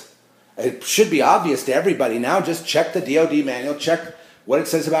is. It should be obvious to everybody now. Just check the DOD manual, check what it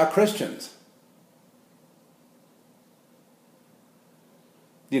says about Christians.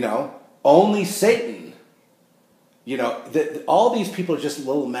 Only Satan, all these people are just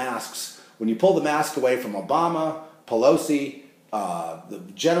little masks. When you pull the mask away from Obama, Pelosi, the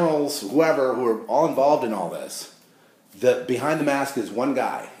generals, whoever, who are all involved in all this, behind the mask is one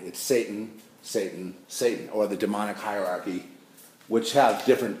guy. It's Satan, Satan, Satan, or the demonic hierarchy, which have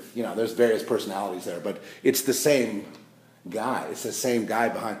different, there's various personalities there, but it's the same guy. It's the same guy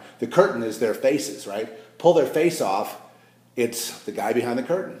behind. The curtain is their faces, right? Pull their face off, it's the guy behind the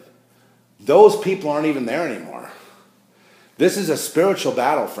curtain. Those people aren't even there anymore. This is a spiritual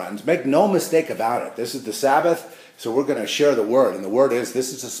battle, friends. Make no mistake about it. This is the Sabbath, so we're going to share the word. And the word is,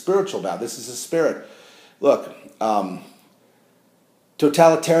 this is a spiritual battle. This is a spirit. Look,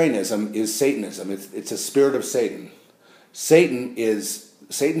 totalitarianism is Satanism. It's a spirit of Satan.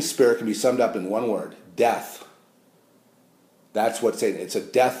 Satan's spirit can be summed up in one word: death. That's what Satan, it's a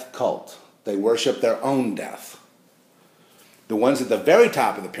death cult. They worship their own death. The ones at the very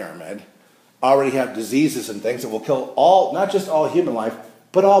top of the pyramid already have diseases and things that will kill all, not just all human life,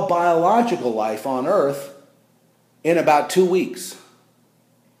 but all biological life on Earth in about 2 weeks.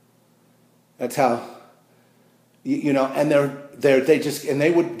 That's how, and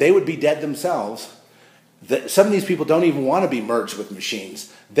they would be dead themselves. Some of these people don't even want to be merged with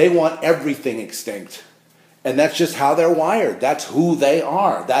machines. They want everything extinct. And that's just how they're wired. That's who they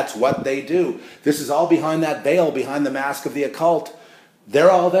are. That's what they do. This is all behind that veil, behind the mask of the occult.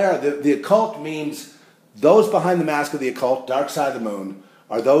 They're all there. The occult means those behind the mask of the occult, dark side of the moon,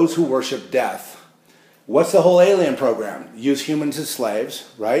 are those who worship death. What's the whole alien program? Use humans as slaves,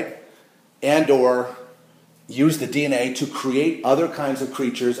 right? And or use the DNA to create other kinds of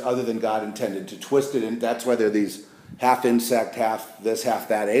creatures other than God intended, to twist it in. That's why they're these half insect, half this, half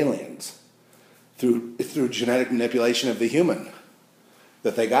that aliens. Through genetic manipulation of the human,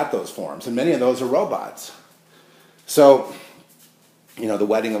 that they got those forms. And many of those are robots. So, the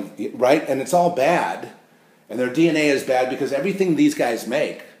wedding of, right? And it's all bad. And their DNA is bad because everything these guys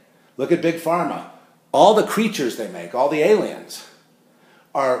make, look at Big Pharma, all the creatures they make, all the aliens,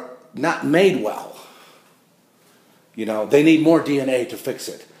 are not made well. They need more DNA to fix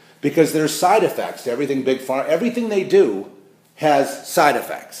it. Because there's side effects to everything Big Pharma, everything they do has side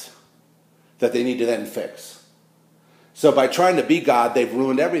effects that they need to then fix. So by trying to be God, they've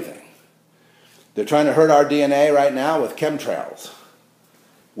ruined everything. They're trying to hurt our DNA right now with chemtrails,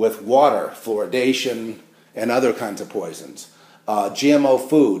 with water, fluoridation, and other kinds of poisons. GMO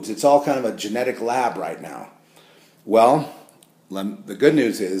foods, it's all kind of a genetic lab right now. Well, the good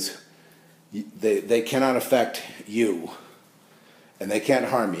news is they cannot affect you, and they can't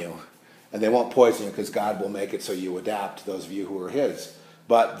harm you, and they won't poison you because God will make it so you adapt, those of you who are His.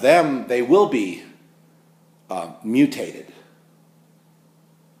 But they will be mutated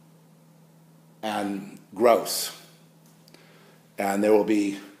and gross. And there will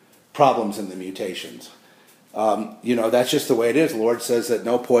be problems in the mutations. That's just the way it is. The Lord says that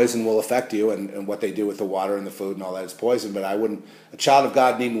no poison will affect you, and what they do with the water and the food and all that is poison. But a child of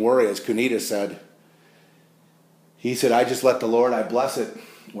God needn't worry, as Kunita said. He said, I just let the Lord, I bless it.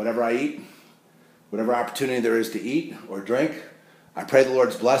 Whatever I eat, whatever opportunity there is to eat or drink, I pray the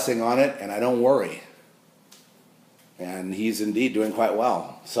Lord's blessing on it, and I don't worry. And He's indeed doing quite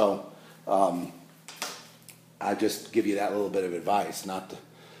well. So I just give you that little bit of advice, not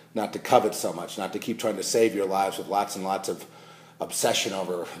to covet so much, not to keep trying to save your lives with lots and lots of obsession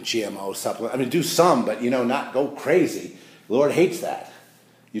over GMO supplements. Do some, but not go crazy. The Lord hates that.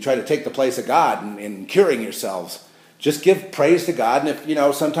 You try to take the place of God in curing yourselves. Just give praise to God, and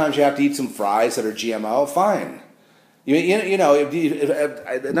if sometimes you have to eat some fries that are GMO, fine. In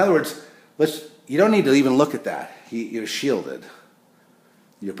other words, you don't need to even look at that. You're shielded.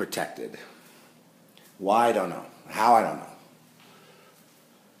 You're protected. Why? I don't know. How? I don't know.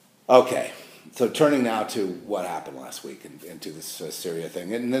 Okay, so turning now to what happened last week and to this Syria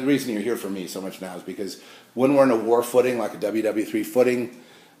thing. And the reason you're here for me so much now is because when we're in a war footing, like a WW3 footing,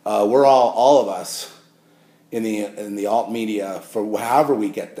 we're all of us in the alt media, for however we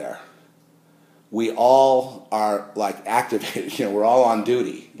get there, we all are like activated. We're all on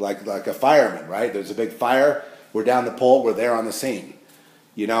duty, like a fireman, right? There's a big fire. We're down the pole. We're there on the scene.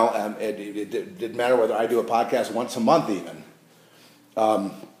 It didn't matter whether I do a podcast once a month even.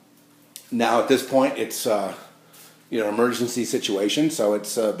 Now at this point, it's emergency situation, so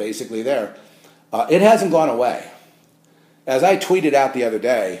it's basically there. It hasn't gone away. As I tweeted out the other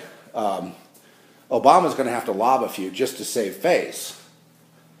day, Obama's going to have to lob a few just to save face.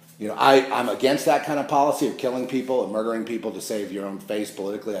 I'm against that kind of policy of killing people and murdering people to save your own face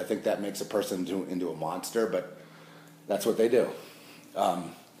politically. I think that makes a person into a monster, but that's what they do.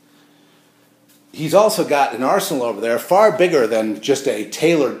 he's also got an arsenal over there far bigger than just a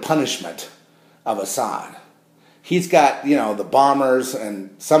tailored punishment of Assad. He's got, the bombers,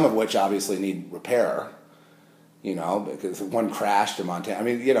 and some of which obviously need repair, because one crashed in Montana. I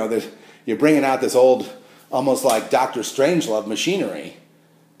mean, you're bringing out this old, almost like Dr. Strangelove machinery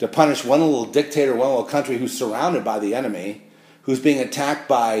to punish one little dictator, one little country who's surrounded by the enemy, who's being attacked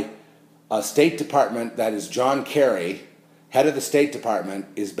by a State Department that is John Kerry, head of the State Department,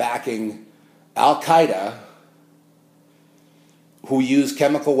 is backing Al-Qaeda, who use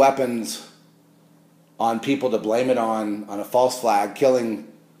chemical weapons on people to blame it on a false flag,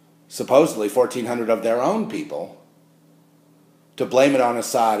 killing supposedly 1,400 of their own people, to blame it on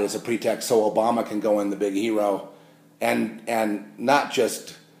Assad as a pretext so Obama can go in the big hero and not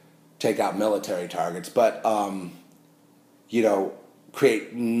just take out military targets, but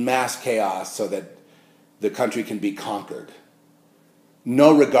create mass chaos so that the country can be conquered.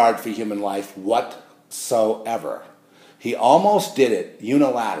 No regard for human life whatsoever. He almost did it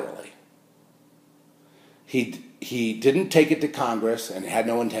unilaterally. He didn't take it to Congress and had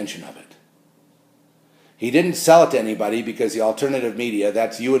no intention of it. He didn't sell it to anybody because the alternative media,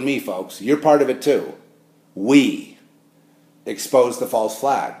 that's you and me, folks, you're part of it too. We exposed the false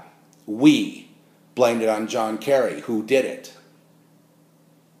flag. We blamed it on John Kerry, who did it.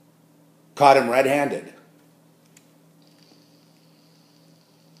 Caught him red-handed.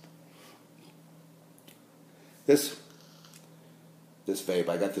 This vape,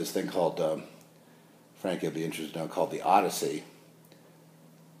 I got this thing called, Frank, you'll be interested to know, called the Odyssey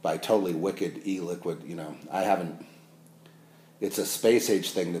by Totally Wicked E-Liquid. I haven't, it's a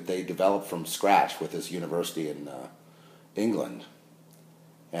space-age thing that they developed from scratch with this university in England.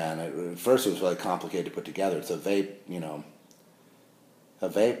 And at first it was really complicated to put together. It's a vape, a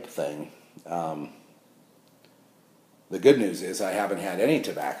vape thing. The good news is I haven't had any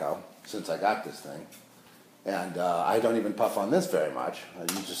tobacco since I got this thing. And I don't even puff on this very much. You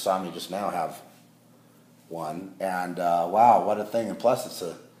just saw me just now have one. And wow, what a thing. And plus it's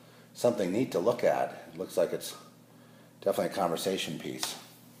something neat to look at. It looks like it's definitely a conversation piece.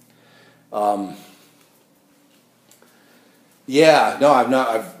 Yeah, no,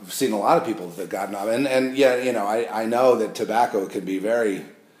 I've seen a lot of people that have gotten off. And yeah, I know that tobacco can be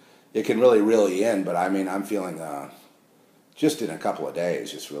it can really reel you in, but I mean, I'm feeling, just in a couple of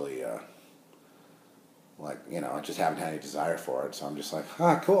days, just really, I just haven't had any desire for it. So I'm just like,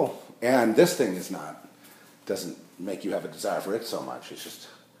 cool. And this thing doesn't make you have a desire for it so much. It's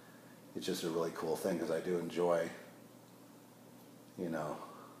just a really cool thing because I do enjoy,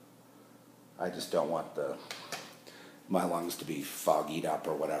 I just don't want my lungs to be foggied up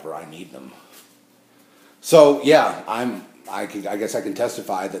or whatever. I need them. So yeah, I guess I can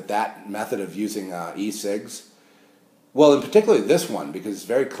testify that method of using e-cigs, well, and particularly this one, because it's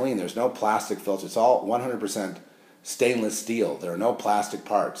very clean. There's no plastic filter. It's all 100% stainless steel. There are no plastic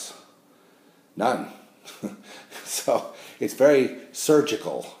parts. None. So it's very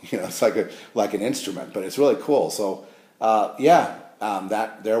surgical. It's like an instrument, but it's really cool. So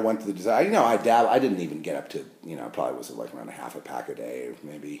that there went to the design. I didn't even get up to, probably was like around a half a pack a day,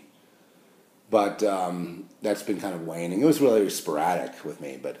 maybe. But that's been kind of waning. It was really sporadic with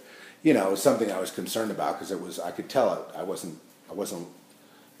me, but it was something I was concerned about because I could tell it. I wasn't. It was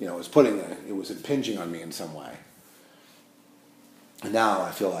impinging on me in some way. And now I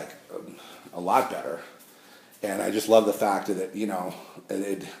feel like a lot better, and I just love the fact that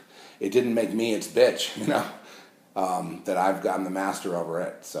it didn't make me its bitch. That I've gotten the master over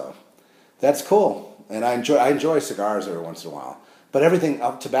it. So that's cool, and I enjoy cigars every once in a while. But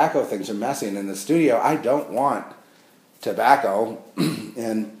tobacco things are messy, and in the studio, I don't want tobacco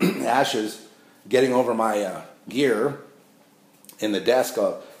and ashes getting over my gear in the desk.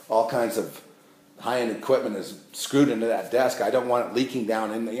 All kinds of high-end equipment is screwed into that desk. I don't want it leaking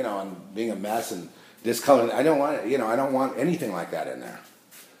down in, and being a mess and discoloring. I don't want it, I don't want anything like that in there.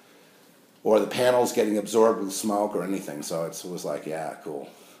 Or the panels getting absorbed with smoke or anything. So it was like, yeah, cool.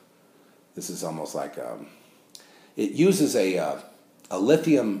 This is almost like it uses a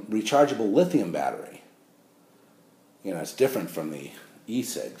rechargeable lithium battery. It's different from the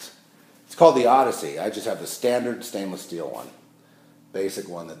e-cigs. It's called the Odyssey. I just have the standard stainless steel one, basic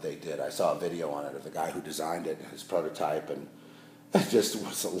one that they did. I saw a video on it of the guy who designed it, his prototype, and it just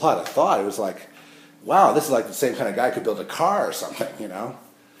was a lot of thought. It was like, wow, this is like the same kind of guy could build a car or something,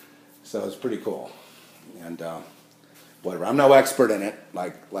 So it's pretty cool. And whatever. I'm no expert in it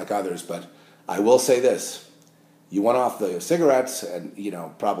like others, but I will say this. You want off the cigarettes and,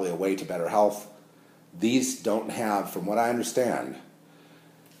 probably a way to better health. These don't have, from what I understand,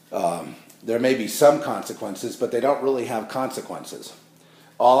 there may be some consequences, but they don't really have consequences.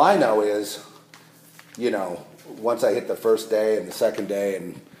 All I know is you know, once I hit the first day and the second day,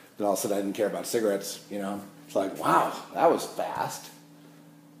 and then all of a sudden I didn't care about cigarettes, you know. It's like, wow, that was fast.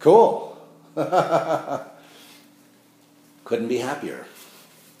 Cool. Couldn't be happier.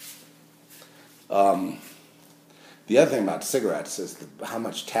 The other thing about cigarettes is how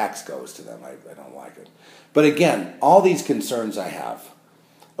much tax goes to them. I don't like it. But again, all these concerns I have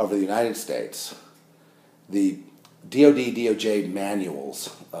over the United States, the DOD, DOJ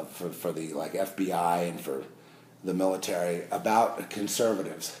manuals for the like FBI and for the military about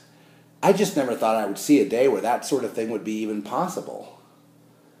conservatives, I just never thought I would see a day where that sort of thing would be even possible.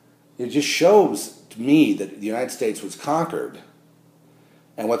 It just shows to me that the United States was conquered,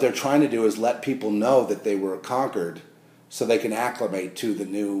 and what they're trying to do is let people know that they were conquered so they can acclimate to the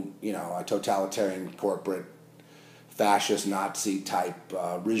new, you know, a totalitarian, corporate, fascist, Nazi type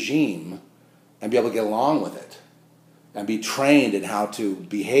regime and be able to get along with it and be trained in how to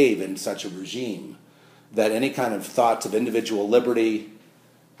behave in such a regime, that any kind of thoughts of individual liberty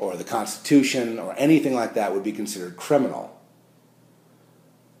or the Constitution or anything like that would be considered criminal.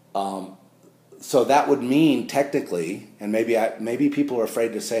 So that would mean technically, and maybe people are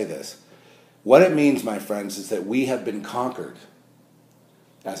afraid to say this, what it means, my friends, is that we have been conquered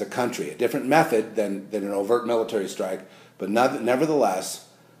as a country. A different method than an overt military strike, but nevertheless,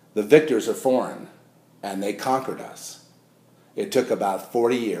 the victors are foreign, and they conquered us. It took about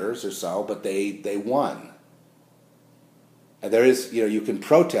 40 years or so, but they won. And there is, you know, you can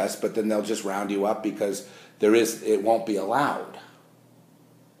protest, but then they'll just round you up because it won't be allowed.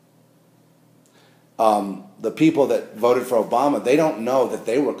 The people that voted for Obama, they don't know that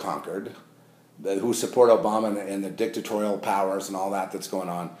they were conquered, who support Obama and the dictatorial powers and all that's going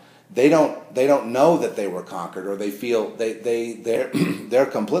on. They don't know that they were conquered, or they feel they're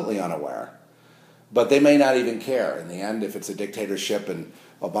completely unaware. But they may not even care in the end if it's a dictatorship and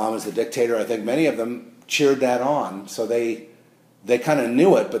Obama's the dictator. I think many of them cheered that on, so they kind of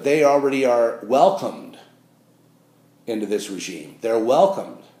knew it, but they already are welcomed into this regime. They're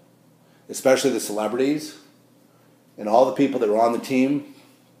welcomed, especially the celebrities and all the people that were on the team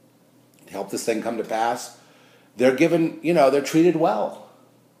to help this thing come to pass. They're given, you know, they're treated well.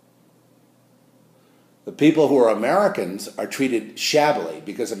 The people who are Americans are treated shabbily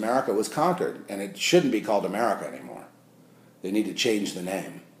because America was conquered, and it shouldn't be called America anymore. They need to change the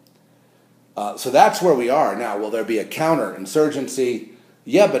name. So that's where we are now. Will there be a counterinsurgency?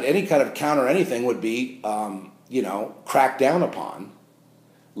 Yeah, but any kind of counter anything would be, you know, cracked down upon,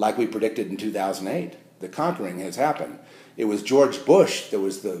 like we predicted in 2008. The conquering has happened. It was George Bush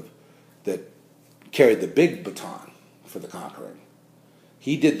that carried the big baton for the conquering.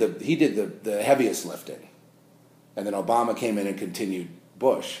 He did the heaviest lifting, and then Obama came in and continued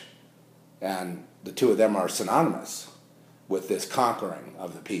Bush, and the two of them are synonymous with this conquering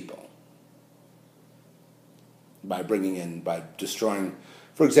of the people by destroying,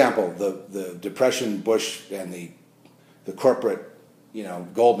 for example, the Depression, Bush, and the corporate, you know,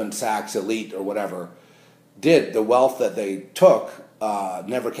 Goldman Sachs elite or whatever did. The wealth that they took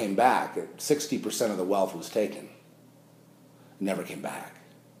never came back. 60% of the wealth was taken. Never came back.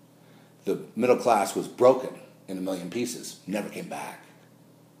 The middle class was broken in a million pieces. Never came back.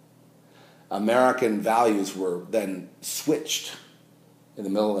 American values were then switched in the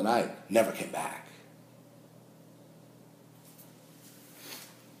middle of the night. Never came back.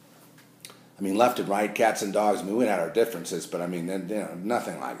 I mean, left and right, cats and dogs. I mean, we had our differences, but I mean, you know,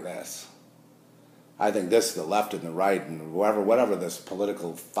 nothing like this. I think the left and the right, and whatever this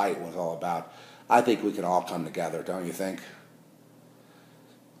political fight was all about, I think we can all come together, don't you think?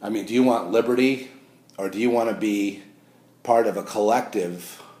 I mean, do you want liberty, or do you want to be part of a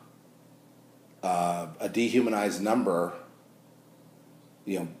collective, a dehumanized number,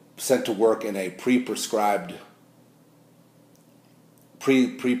 you know, sent to work in a pre-prescribed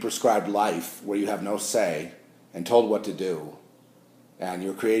life where you have no say and told what to do, and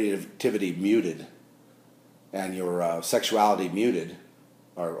your creativity muted, and your sexuality muted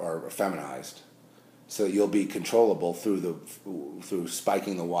or feminized, so that you'll be controllable through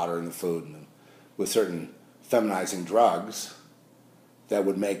spiking the water in the food and with certain feminizing drugs that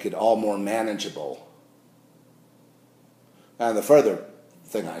would make it all more manageable. And the further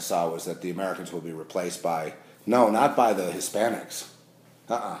thing I saw was that the Americans will be replaced by, no, not by the Hispanics,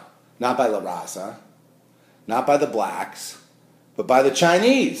 not by La Raza, not by the blacks, but by the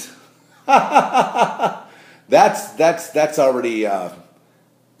Chinese. That's already.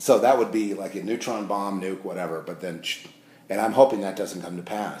 So that would be like a neutron bomb, nuke, whatever. But then, and I'm hoping that doesn't come to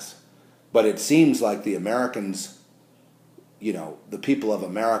pass. But it seems like the Americans, you know, the people of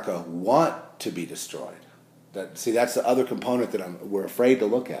America want to be destroyed. That's the other component that we're afraid to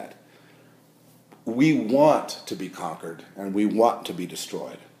look at. We want to be conquered, and we want to be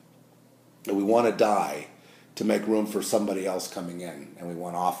destroyed. And we want to die to make room for somebody else coming in, and we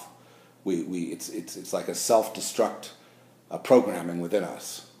want off. It's like a self-destruct programming within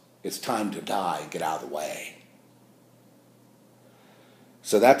us. It's time to die, get out of the way.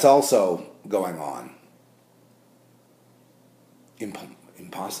 So that's also going on.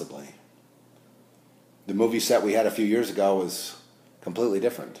 Impossibly. The movie set we had a few years ago was completely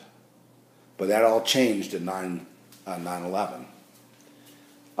different. But that all changed at 9/11.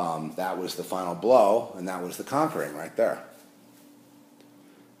 That was the final blow, and that was the conquering right there.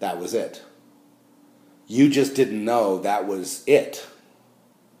 That was it. You just didn't know that was it.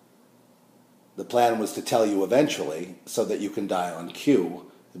 The plan was to tell you eventually so that you can die on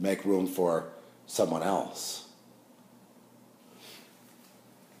cue to make room for someone else.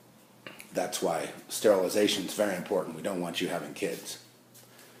 That's why sterilization is very important. We don't want you having kids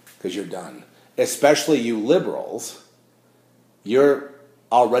because you're done. Especially you liberals, you're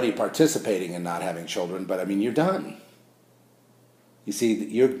already participating in not having children, but I mean, you're done. You see,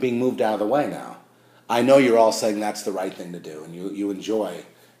 you're being moved out of the way now. I know you're all saying that's the right thing to do, and you enjoy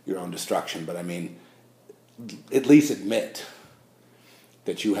your own destruction, but I mean, at least admit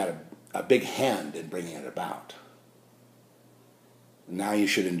that you had a big hand in bringing it about. Now you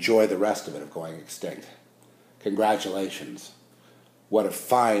should enjoy the rest of it, of going extinct. Congratulations. What a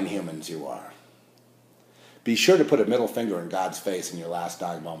fine humans you are. Be sure to put a middle finger in God's face in your last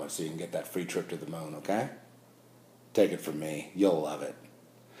dying moment so you can get that free trip to the moon, okay? Take it from me. You'll love it.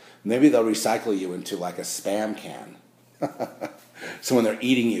 Maybe they'll recycle you into like a Spam can. So when they're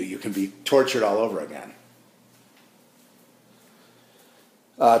eating you, you can be tortured all over again.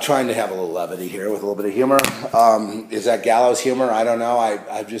 Trying to have a little levity here with a little bit of humor. Is that gallows humor? I don't know.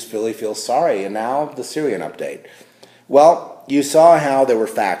 I just really feel sorry. And now the Syrian update. Well, you saw how there were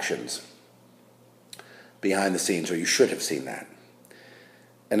factions behind the scenes, or you should have seen that.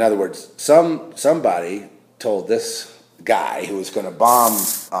 In other words, somebody told this guy who was going to bomb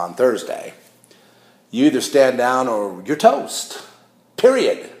on Thursday, you either stand down or you're toast.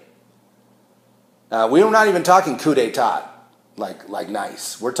 Period. We're not even talking coup d'etat, like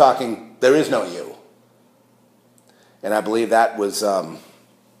nice. We're talking there is no you. And I believe that was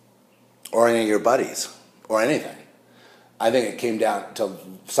or any of your buddies or anything. I think it came down to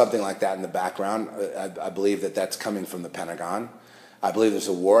something like that in the background. I believe that that's coming from the Pentagon. I believe there's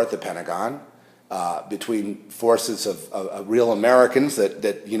a war at the Pentagon between forces of real Americans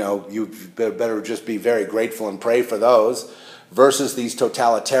that you know, you better just be very grateful and pray for those, versus these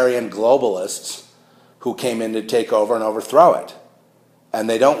totalitarian globalists who came in to take over and overthrow it. And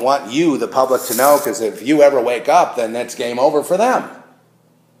they don't want you, the public, to know, because if you ever wake up, then that's game over for them.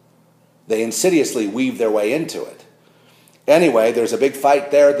 They insidiously weave their way into it. Anyway, there's a big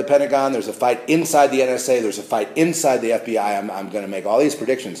fight there at the Pentagon. There's a fight inside the NSA. There's a fight inside the FBI. I'm going to make all these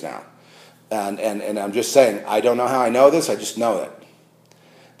predictions now. And I'm just saying, I don't know how I know this. I just know it.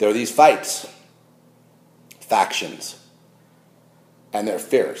 There are these fights, factions, and they're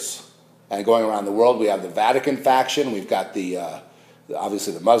fierce. And going around the world, we have the Vatican faction. We've got the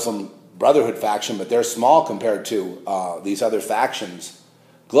obviously the Muslim Brotherhood faction, but they're small compared to these other factions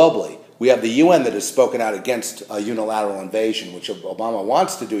globally. We have the UN that has spoken out against a unilateral invasion, which Obama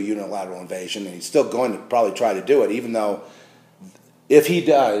wants to do a unilateral invasion, and he's still going to probably try to do it, even though if he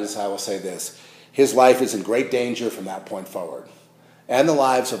does, I will say this, his life is in great danger from that point forward. And the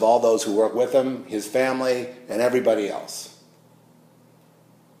lives of all those who work with him, his family, and everybody else.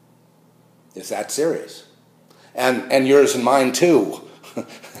 It's that serious. And yours and mine too.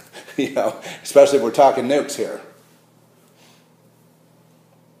 You know, especially if we're talking nukes here.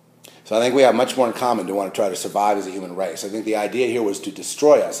 So I think we have much more in common to want to try to survive as a human race. I think the idea here was to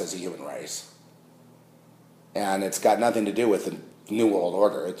destroy us as a human race. And it's got nothing to do with the New World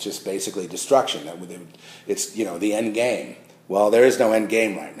Order. It's just basically destruction. It's, you know, the end game. Well, there is no end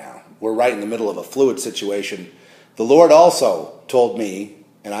game right now. We're right in the middle of a fluid situation. The Lord also told me,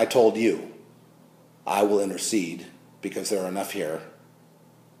 and I told you, I will intercede, because there are enough here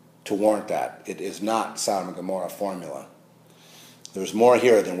to warrant that. It is not Sodom and Gomorrah formula. There's more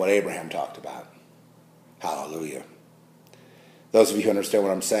here than what Abraham talked about. Hallelujah. Those of you who understand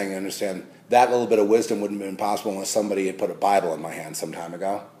what I'm saying, understand that little bit of wisdom wouldn't have been possible unless somebody had put a Bible in my hand some time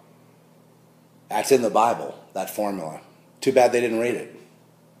ago. That's in the Bible, that formula. Too bad they didn't read it.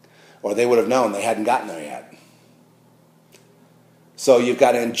 Or they would have known they hadn't gotten there yet. So you've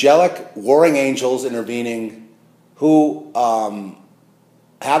got angelic warring angels intervening who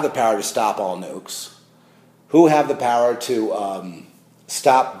have the power to stop all nukes, who have the power to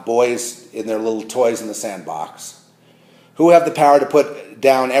stop boys in their little toys in the sandbox, who have the power to put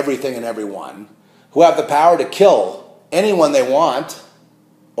down everything and everyone, who have the power to kill anyone they want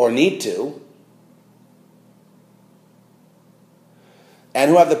or need to, and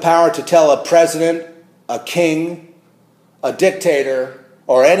who have the power to tell a president, a king, a dictator,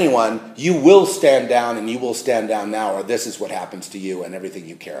 or anyone, you will stand down and you will stand down now, or this is what happens to you and everything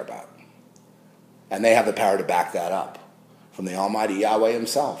you care about. And they have the power to back that up from the Almighty Yahweh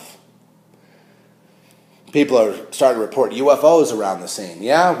himself. People are starting to report UFOs around the scene.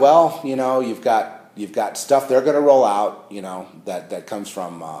 Yeah, well, you know, you've got stuff they're going to roll out, you know, that comes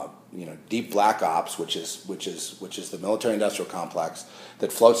from you know, deep black ops, which is the military-industrial complex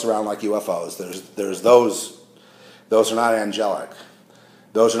that floats around like UFOs. There's those are not angelic,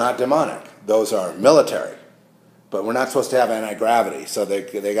 those are not demonic, those are military. But we're not supposed to have anti-gravity, so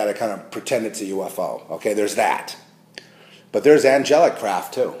they got to kind of pretend it's a UFO. Okay, there's that. But there's angelic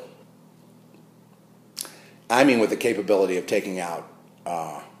craft too. I mean, with the capability of taking out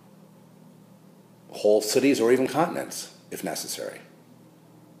whole cities or even continents, if necessary.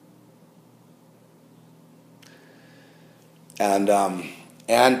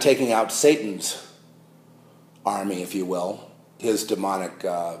 And taking out Satan's army, if you will, his demonic,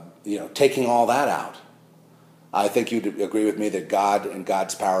 you know, taking all that out. I think you'd agree with me that God and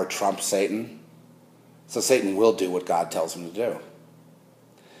God's power trumps Satan. So Satan will do what God tells him to do.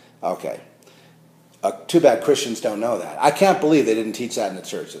 Okay. Too bad Christians don't know that. I can't believe they didn't teach that in the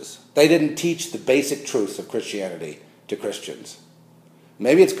churches. They didn't teach the basic truths of Christianity to Christians.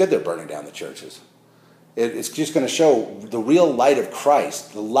 Maybe it's good they're burning down the churches. It's just going to show the real light of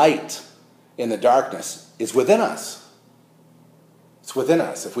Christ. The light in the darkness is within us. It's within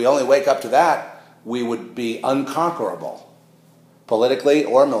us. If we only wake up to that, we would be unconquerable, politically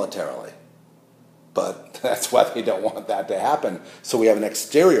or militarily. But that's why they don't want that to happen. So we have an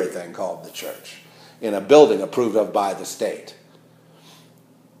exterior thing called the church in a building approved of by the state.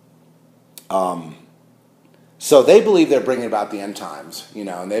 So they believe they're bringing about the end times, you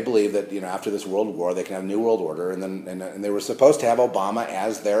know, and they believe that, you know, after this world war, they can have a new world order, and they were supposed to have Obama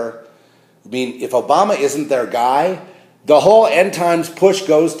as their. I mean, if Obama isn't their guy, the whole end times push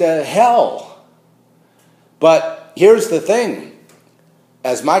goes to hell. But here's the thing,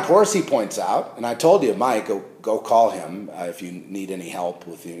 as Mike Horsey points out, and I told you, Mike, go call him if you need any help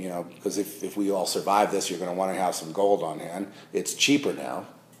with you know, because if we all survive this, you're going to want to have some gold on hand. It's cheaper now.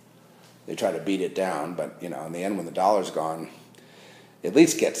 They try to beat it down, but you know, in the end, when the dollar's gone, at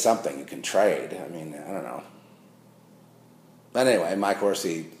least get something you can trade. I mean, I don't know. But anyway, Mike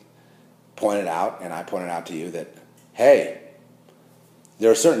Horsey pointed out, and I pointed out to you that, hey,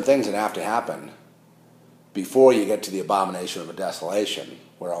 there are certain things that have to happen before you get to the abomination of a desolation,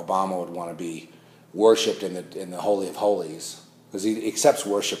 where Obama would want to be worshipped in the Holy of Holies, because he accepts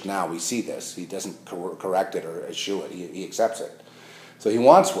worship now. We see this. He doesn't correct it or eschew it. He accepts it. So he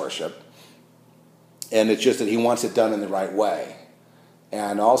wants worship, and it's just that he wants it done in the right way.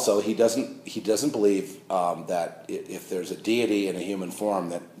 And also, he doesn't believe that if there's a deity in a human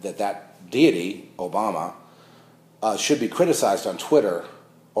form, that deity, Obama, should be criticized on Twitter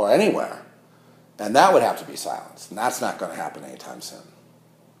or anywhere. And that would have to be silenced. And that's not going to happen anytime soon.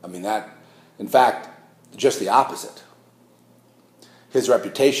 I mean, in fact, just the opposite. His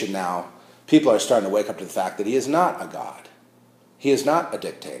reputation now, people are starting to wake up to the fact that he is not a god. He is not a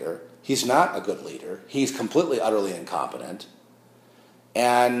dictator. He's not a good leader. He's completely, utterly incompetent.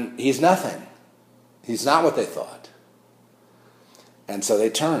 And he's nothing. He's not what they thought. And so they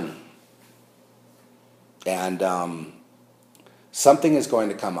turn. And something is going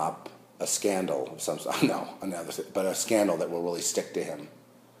to come up. A scandal of some sort, but a scandal that will really stick to him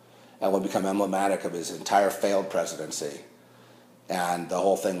and will become emblematic of his entire failed presidency, and the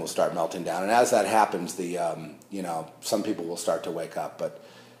whole thing will start melting down. And as that happens, you know, some people will start to wake up. But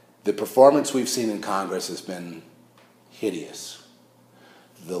the performance we've seen in Congress has been hideous.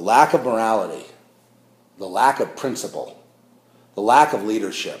 The lack of morality, the lack of principle, the lack of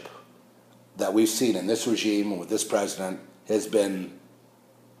leadership that we've seen in this regime and with this president has been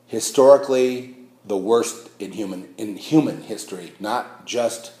historically the worst in human history, not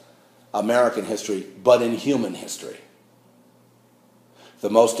just American history, but in human history. The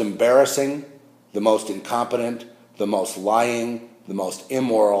most embarrassing, the most incompetent, the most lying, the most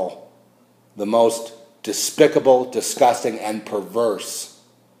immoral, the most despicable, disgusting, and perverse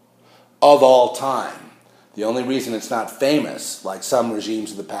of all time. The only reason it's not famous, like some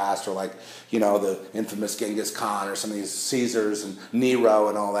regimes of the past, or like, you know, the infamous Genghis Khan or some of these Caesars and Nero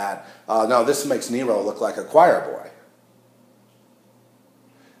and all that. No, this makes Nero look like a choir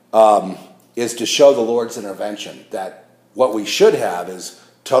boy. Is to show the Lord's intervention, that what we should have is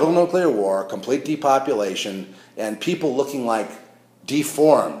total nuclear war, complete depopulation, and people looking like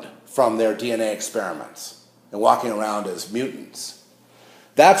deformed from their DNA experiments and walking around as mutants.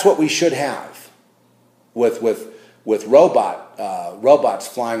 That's what we should have with robots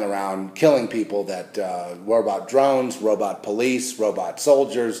flying around killing people, robot drones, robot police, robot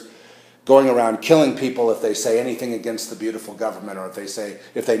soldiers going around killing people if they say anything against the beautiful government, or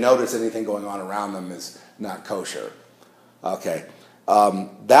if they notice anything going on around them is not kosher. Okay,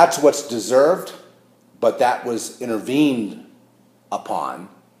 that's what's deserved, but that was intervened upon,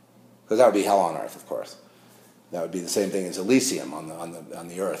 because that would be hell on earth, of course. That would be the same thing as Elysium on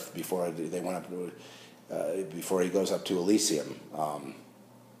the earth before they went up to, before he goes up to Elysium.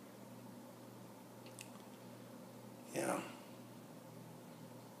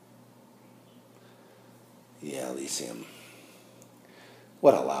 Yeah, Elysium.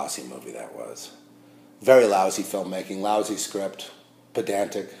 What a lousy movie that was. Very lousy filmmaking, lousy script,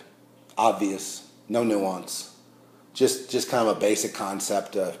 pedantic, obvious, no nuance. Just kind of a basic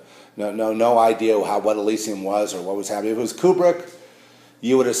concept. No idea what Elysium was or what was happening. If it was Kubrick,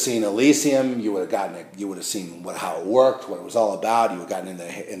 you would have seen Elysium. You would have gotten it. You would have seen how it worked, what it was all about. You would have gotten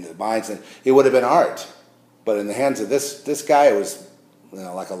into the minds, and it would have been art. But in the hands of this guy, it was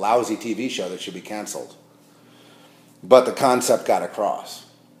like a lousy TV show that should be canceled. But the concept got across.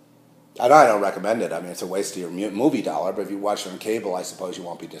 And I don't recommend it. I mean, it's a waste of your movie dollar, but if you watch it on cable, I suppose you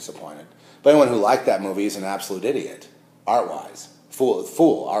won't be disappointed. But anyone who liked that movie is an absolute idiot, art-wise.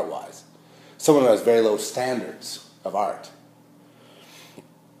 Fool, art-wise. Someone who has very low standards of art.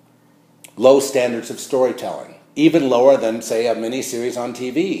 Low standards of storytelling. Even lower than, say, a miniseries on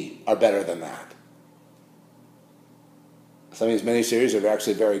TV are better than that. Some of these miniseries are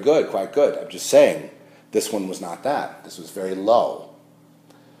actually very good, quite good. I'm just saying, this one was not that. This was very low.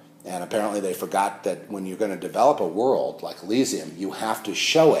 And apparently they forgot that when you're going to develop a world like Elysium, you have to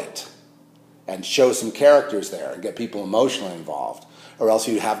show it and show some characters there and get people emotionally involved, or else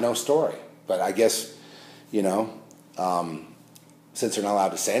you have no story. But I guess, since they're not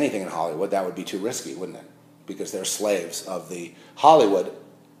allowed to say anything in Hollywood, that would be too risky, wouldn't it? Because they're slaves of the Hollywood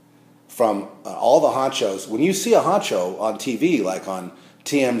from all the honchos. When you see a honcho on TV, like on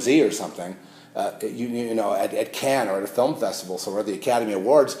TMZ or something, at Cannes or at a film festival, so at the Academy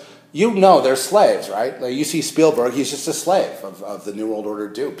Awards, they're slaves, right? Like you see Spielberg, he's just a slave of the New World Order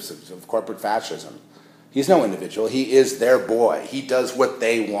dupes, of corporate fascism. He's no individual. He is their boy. He does what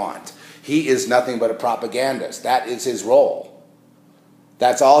they want. He is nothing but a propagandist. That is his role.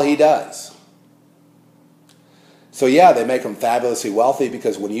 That's all he does. So yeah, they make him fabulously wealthy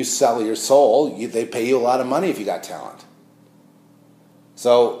because when you sell your soul, they pay you a lot of money if you got talent.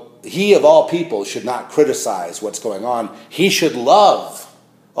 So he, of all people, should not criticize what's going on. He should love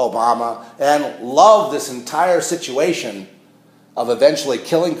Obama and love this entire situation of eventually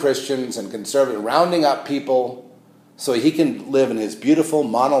killing Christians and conservative, rounding up people so he can live in his beautiful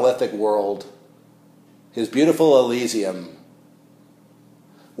monolithic world, his beautiful Elysium,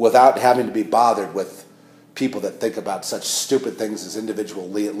 without having to be bothered with people that think about such stupid things as individual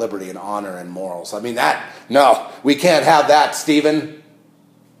liberty and honor and morals. I mean, no, we can't have that, Stephen.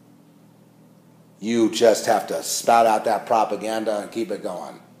 You just have to spout out that propaganda and keep it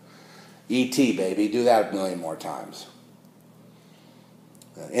going. E.T., baby, do that a million more times.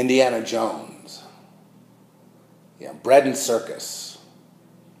 Indiana Jones. Bread and Circus.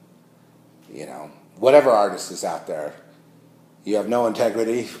 Whatever artist is out there. You have no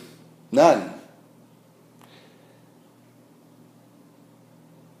integrity. None.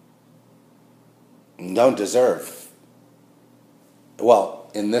 You don't deserve.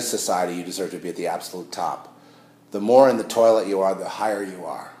 Well, in this society, you deserve to be at the absolute top. The more in the toilet you are, the higher you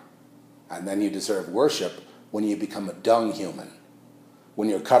are. And then you deserve worship when you become a dung human. When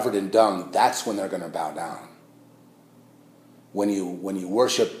you're covered in dung, that's when they're going to bow down. When you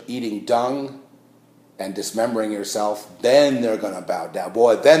worship eating dung and dismembering yourself, then they're going to bow down.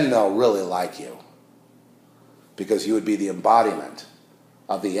 Boy, then they'll really like you. Because you would be the embodiment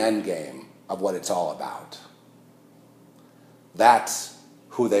of the end game of what it's all about. That's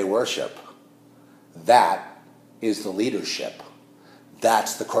who they worship. That is the leadership.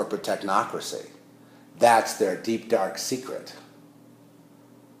 That's the corporate technocracy. That's their deep, dark secret.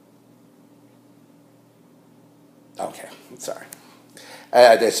 Okay, sorry.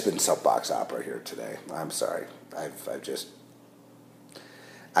 It's been soapbox opera here today. I'm sorry. I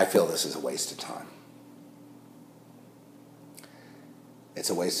feel this is a waste of time. It's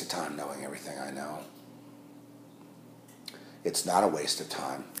a waste of time knowing everything I know. It's not a waste of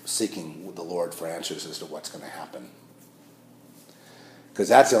time seeking the Lord for answers as to what's going to happen. Because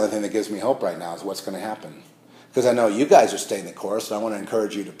that's the only thing that gives me hope right now is what's going to happen. Because I know you guys are staying the course, and I want to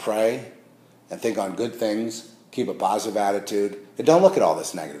encourage you to pray and think on good things Keep a positive attitude. And don't look at all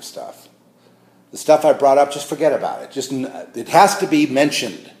this negative stuff. The stuff I brought up, just forget about it. It has to be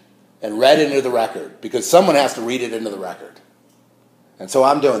mentioned and read into the record, because someone has to read it into the record. And so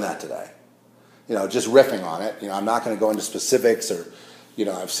I'm doing that today. Just riffing on it. I'm not going to go into specifics, or,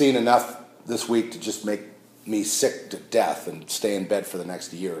 I've seen enough this week to just make me sick to death and stay in bed for the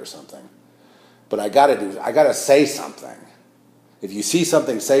next year or something. But I got to say something. If you see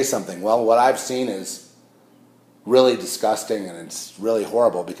something, say something. Well, what I've seen is really disgusting, and it's really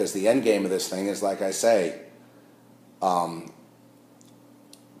horrible, because the end game of this thing is, like I say,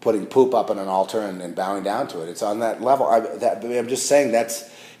 putting poop up on an altar and bowing down to it. It's on that level. I'm just saying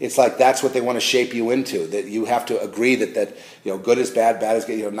it's like that's what they want to shape you into, that you have to agree that good is bad, bad is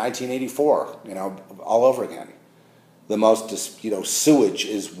good. 1984, all over again. The most, sewage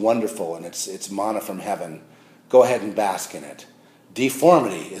is wonderful, and it's manna from heaven. Go ahead and bask in it.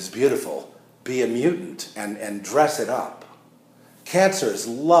 Deformity is beautiful. Be a mutant and dress it up. Cancer is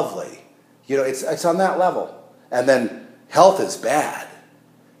lovely. It's on that level. And then health is bad.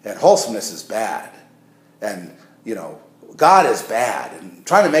 And wholesomeness is bad. And, God is bad. And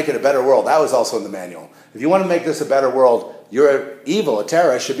trying to make it a better world, that was also in the manual. If you want to make this a better world, your evil, a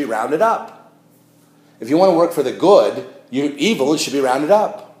terrorist, should be rounded up. If you want to work for the good, your evil should be rounded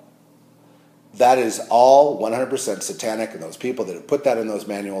up. That is all 100% satanic, and those people that have put that in those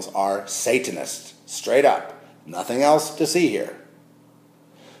manuals are Satanists, straight up. Nothing else to see here.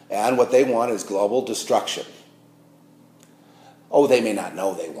 And what they want is global destruction. Oh, they may not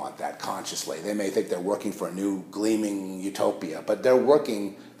know they want that consciously. They may think they're working for a new gleaming utopia, but they're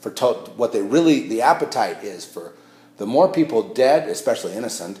working for what the appetite is for the more people dead, especially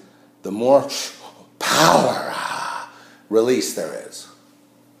innocent, the more power release there is.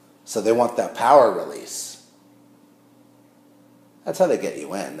 So they want that power release. That's how they get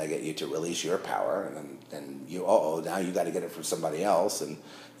you in. They get you to release your power, and then now you got to get it from somebody else, and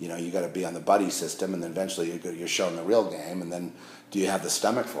you got to be on the buddy system, and then eventually you're shown the real game, and then do you have the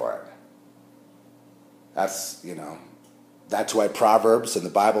stomach for it? That's why Proverbs and the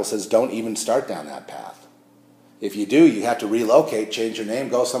Bible says don't even start down that path. If you do, you have to relocate, change your name,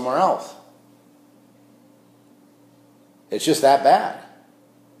 go somewhere else. It's just that bad.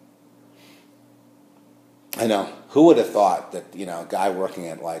 I know. Who would have thought that, a guy working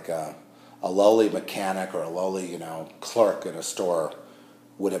at like a lowly mechanic or a lowly, clerk in a store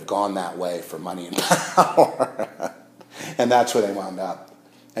would have gone that way for money and power. And that's where they wound up.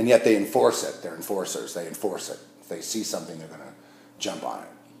 And yet they enforce it. They're enforcers. They enforce it. If they see something, they're going to jump on it.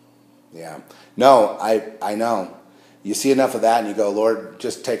 Yeah. No, I know. You see enough of that and you go, Lord,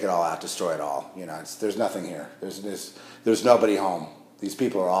 just take it all out, destroy it all. There's nothing here. There's nobody home. These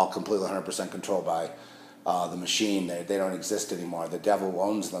people are all completely 100% controlled by the machine. They don't exist anymore. The devil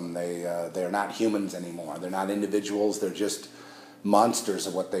owns them. They're not humans anymore. They're not individuals. They're just monsters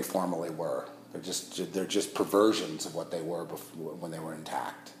of what they formerly were. They're just perversions of what they were before, when they were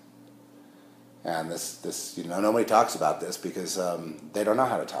intact. And this nobody talks about this because they don't know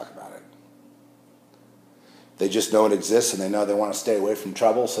how to talk about it. They just know it exists, and they know they want to stay away from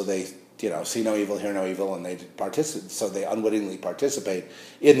trouble, so they see no evil, hear no evil, and they unwittingly participate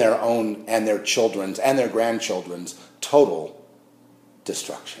in their own and their children's and their grandchildren's total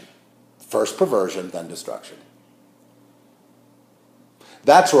destruction. First perversion, then destruction.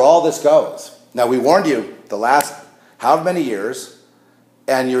 That's where all this goes. Now, we warned you the last however many years,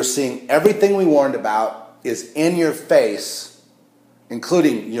 and you're seeing everything we warned about is in your face,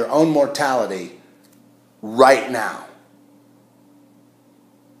 including your own mortality, right now.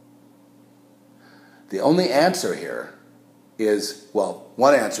 The only answer here is,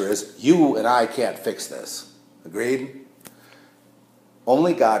 one answer is, you and I can't fix this. Agreed?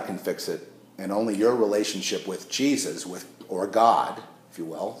 Only God can fix it, and only your relationship with Jesus, or God, if you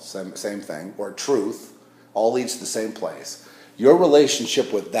will, same thing, or truth, all leads to the same place. Your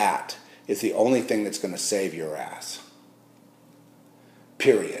relationship with that is the only thing that's going to save your ass.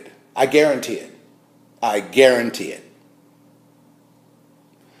 Period. I guarantee it. I guarantee it.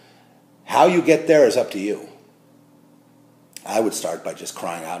 How you get there is up to you. I would start by just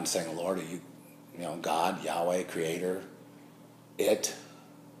crying out and saying, Lord, are you, God, Yahweh, Creator,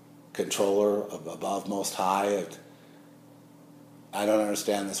 Controller, above, Most High. I don't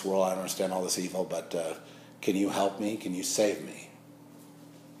understand this world. I don't understand all this evil, but can you help me? Can you save me?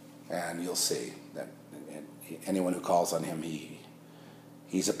 And you'll see that anyone who calls on him,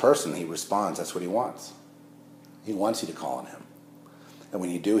 he's a person. He responds. That's what he wants. He wants you to call on him. And when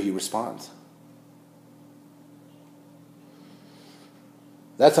you do, he responds.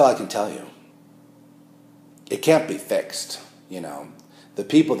 That's all I can tell you. It can't be fixed, the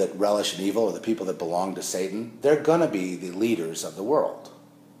people that relish in evil or the people that belong to Satan, they're going to be the leaders of the world.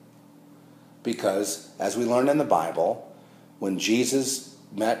 Because, as we learn in the Bible, when Jesus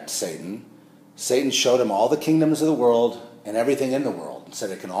met Satan, Satan showed him all the kingdoms of the world and everything in the world and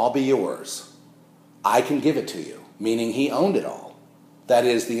said, it can all be yours. I can give it to you, meaning he owned it all. That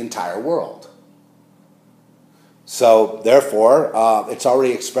is the entire world. So, therefore, it's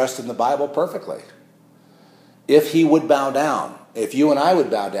already expressed in the Bible perfectly. If he would bow down, if you and I would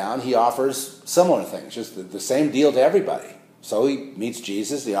bow down, he offers similar things, just the same deal to everybody. So he meets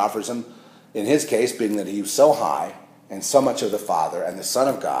Jesus, he offers him, in his case, being that he was so high and so much of the Father and the Son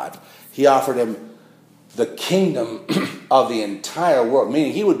of God, he offered him the kingdom of the entire world,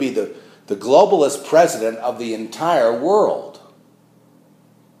 meaning he would be the globalist president of the entire world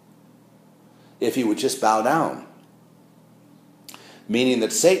if he would just bow down. Meaning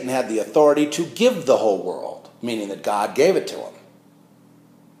that Satan had the authority to give the whole world, meaning that God gave it to him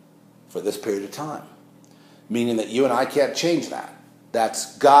for this period of time. Meaning that you and I can't change that.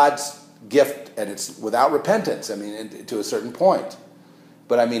 That's God's gift, and it's without repentance, I mean, to a certain point.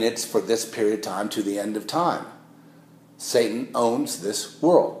 But I mean, it's for this period of time to the end of time. Satan owns this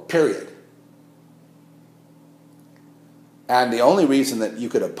world, period. And the only reason that you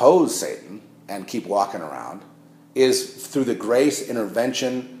could oppose Satan and keep walking around is through the grace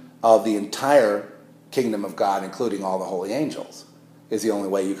intervention of the entire kingdom of God, including all the holy angels, is the only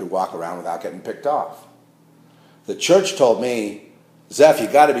way you could walk around without getting picked off. The church told me, Zeph, you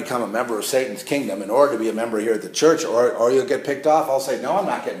got to become a member of Satan's kingdom in order to be a member here at the church, or you'll get picked off. I'll say, no, I'm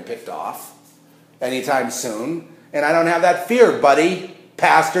not getting picked off anytime soon. And I don't have that fear, buddy,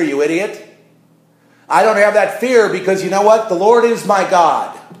 pastor, you idiot. I don't have that fear because you know what? The Lord is my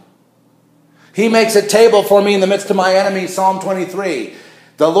God. He makes a table for me in the midst of my enemies, Psalm 23.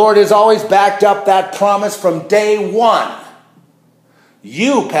 The Lord has always backed up that promise from day one.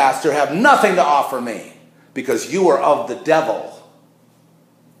 You, pastor, have nothing to offer me because you are of the devil.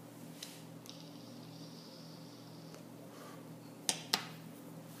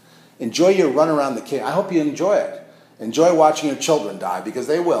 Enjoy your run around the kingdom. I hope you enjoy it. Enjoy watching your children die, because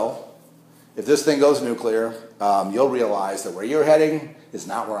they will. If this thing goes nuclear, you'll realize that where you're heading is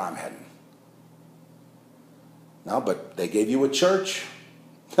not where I'm heading. No, but they gave you a church.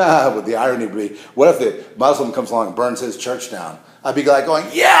 But the irony would be, what if the Muslim comes along and burns his church down? I'd be like going,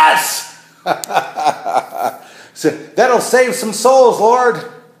 yes! So that'll save some souls, Lord.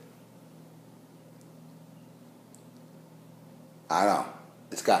 I don't know.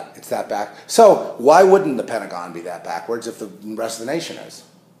 It's that back. So why wouldn't the Pentagon be that backwards if the rest of the nation is?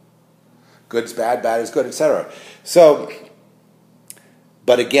 Good's bad, bad is good, etc. So,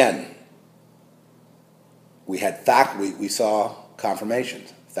 but again, we saw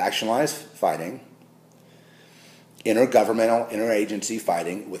confirmations. Factionalized fighting, intergovernmental, interagency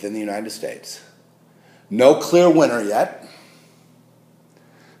fighting within the United States. No clear winner yet.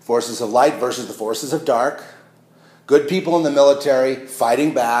 Forces of light versus the forces of dark. Good people in the military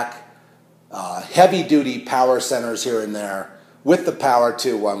fighting back. Heavy-duty power centers here and there with the power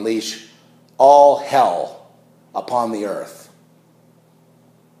to unleash all hell upon the earth.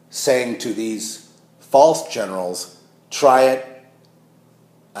 Saying to these false generals, try it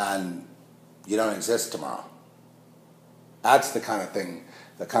and you don't exist tomorrow. That's the kind of thing,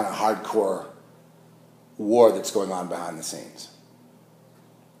 the kind of hardcore war that's going on behind the scenes.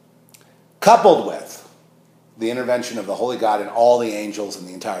 Coupled with the intervention of the Holy God and all the angels in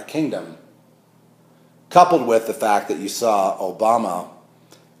the entire kingdom, coupled with the fact that you saw Obama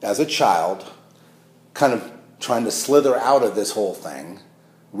as a child kind of trying to slither out of this whole thing,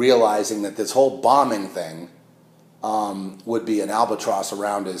 realizing that this whole bombing thing would be an albatross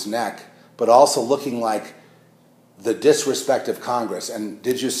around his neck, but also looking like the disrespect of Congress. And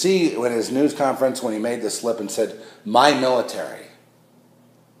did you see in his news conference when he made the slip and said, my military?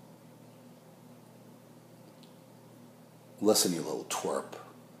 Listen, you little twerp.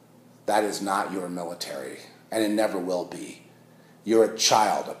 That is not your military, and it never will be. You're a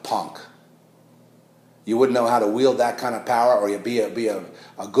child, a punk. You wouldn't know how to wield that kind of power, or you'd be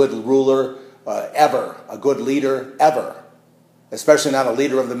a good ruler ever, a good leader ever, especially not a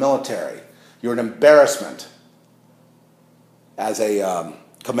leader of the military. You're an embarrassment as a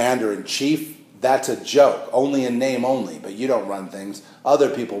commander-in-chief. That's a joke, only in name only, but you don't run things. Other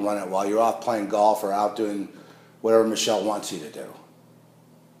people run it while you're off playing golf or out doing whatever Michelle wants you to do.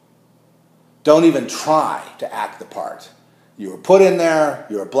 Don't even try to act the part. You were put in there,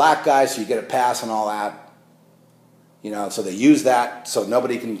 you're a black guy, so you get a pass and all that. You know, so they use that so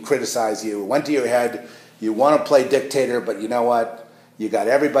nobody can criticize you. It went to your head, you want to play dictator, but you know what? You got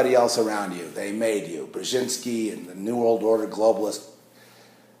everybody else around you. They made you. Brzezinski and the New World Order globalists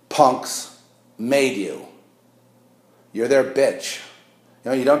punks made you. You're their bitch. You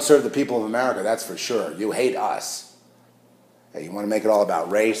know, you don't serve the people of America, that's for sure. You hate us. Hey, you want to make it all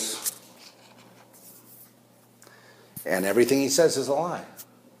about race? And everything he says is a lie.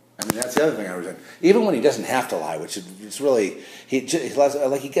 I mean, that's the other thing I was saying. Even when he doesn't have to lie, which is really, he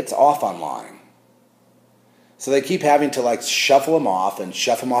gets off on lying. So they keep having to like shuffle him off and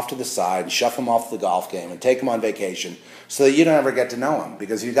shove him off to the side and shove him off the golf game and take him on vacation so that you don't ever get to know him.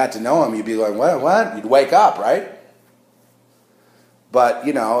 Because if you got to know him, you'd be like, what? You'd wake up, right? But,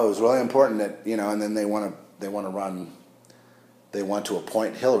 you know, it was really important that, you know, and then they want to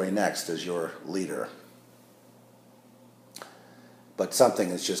appoint Hillary next as your leader. But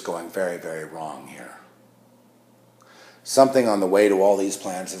something is just going very, very wrong here. Something on the way to all these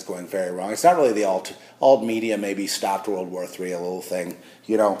plans is going very wrong. It's not really the alt media maybe stopped World War III, a little thing,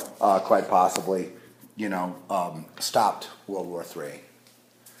 you know, quite possibly, you know, stopped World War III.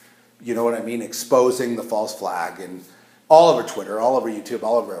 You know what I mean? Exposing the false flag and all over Twitter, all over YouTube,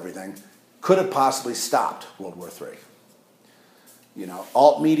 all over everything, could have possibly stopped World War III. You know,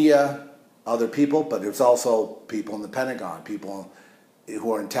 alt media, other people, but it's also people in the Pentagon, people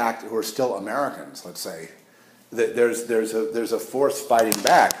who are intact, who are still Americans, let's say. There's a force fighting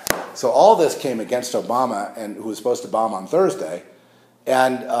back. So all this came against Obama, and who was supposed to bomb on Thursday.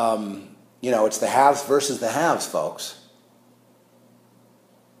 And, you know, it's the haves versus the haves, folks.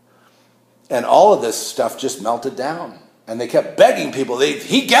 And all of this stuff just melted down. And they kept begging people.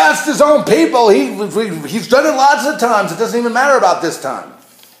 He gassed his own people. He's done it lots of times. It doesn't even matter about this time.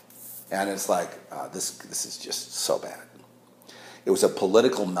 And it's like, this is just so bad. It was a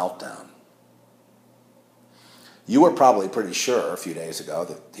political meltdown. You were probably pretty sure a few days ago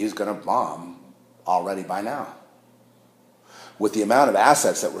that he was going to bomb already by now. With the amount of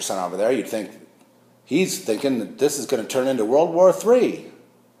assets that were sent over there, you'd think he's thinking that this is going to turn into World War III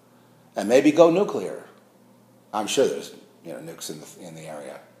and maybe go nuclear. I'm sure there's, you know, nukes in the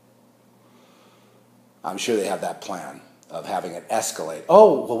area. I'm sure they have that plan of having it escalate.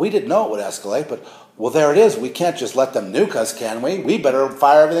 Oh, well, we didn't know it would escalate, but, well, there it is. We can't just let them nuke us, can we? We better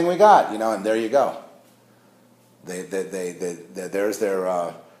fire everything we got, you know, and there you go. There's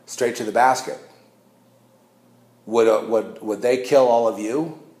their straight to the basket. Would they kill all of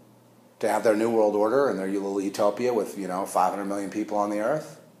you to have their new world order and their little utopia with, you know, 500 million people on the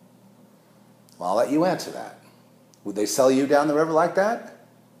earth? Well, I'll let you answer that. Would they sell you down the river like that?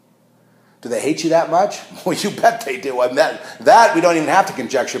 Do they hate you that much? Well, you bet they do. And that we don't even have to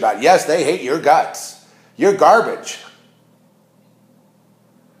conjecture about. Yes, they hate your guts. You're garbage.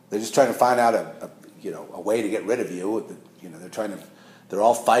 They're just trying to find out a way to get rid of you. You know, they're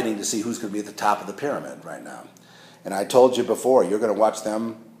all fighting to see who's going to be at the top of the pyramid right now. And I told you before, you're going to watch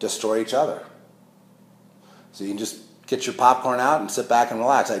them destroy each other. So you can just get your popcorn out and sit back and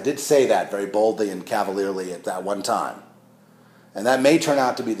relax. I did say that very boldly and cavalierly at that one time. And that may turn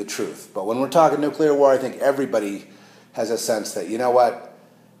out to be the truth. But when we're talking nuclear war, I think everybody has a sense that, you know what,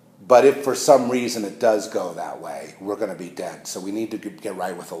 but if for some reason it does go that way, we're going to be dead. So we need to get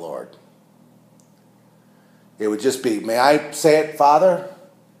right with the Lord. It would just be, may I say it, Father?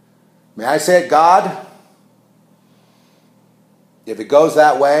 May I say it, God? If it goes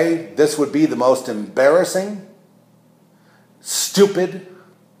that way, this would be the most embarrassing, stupid,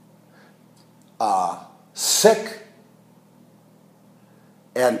 sick,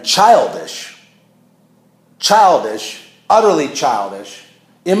 and childish, utterly childish,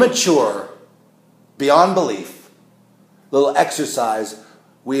 immature, beyond belief, little exercise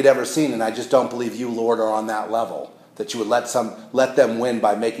we'd ever seen. And I just don't believe you, Lord, are on that level, that you would let them win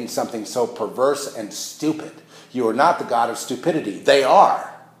by making something so perverse and stupid. You are not the God of stupidity. They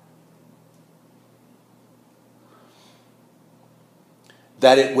are.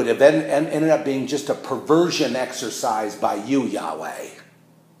 That it would have ended up being just a perversion exercise by you, Yahweh.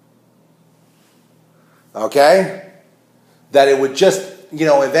 Okay? That it would just,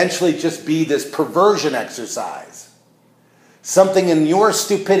 eventually just be this perversion exercise. Something in your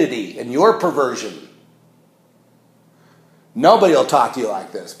stupidity, in your perversion. Nobody will talk to you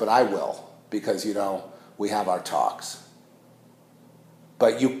like this, but I will. Because, we have our talks.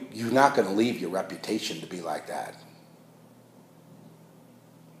 But you're not going to leave your reputation to be like that.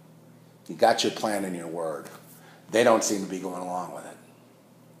 You got your plan and your word. They don't seem to be going along with it.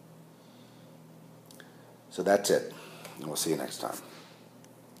 So that's it. And we'll see you next time.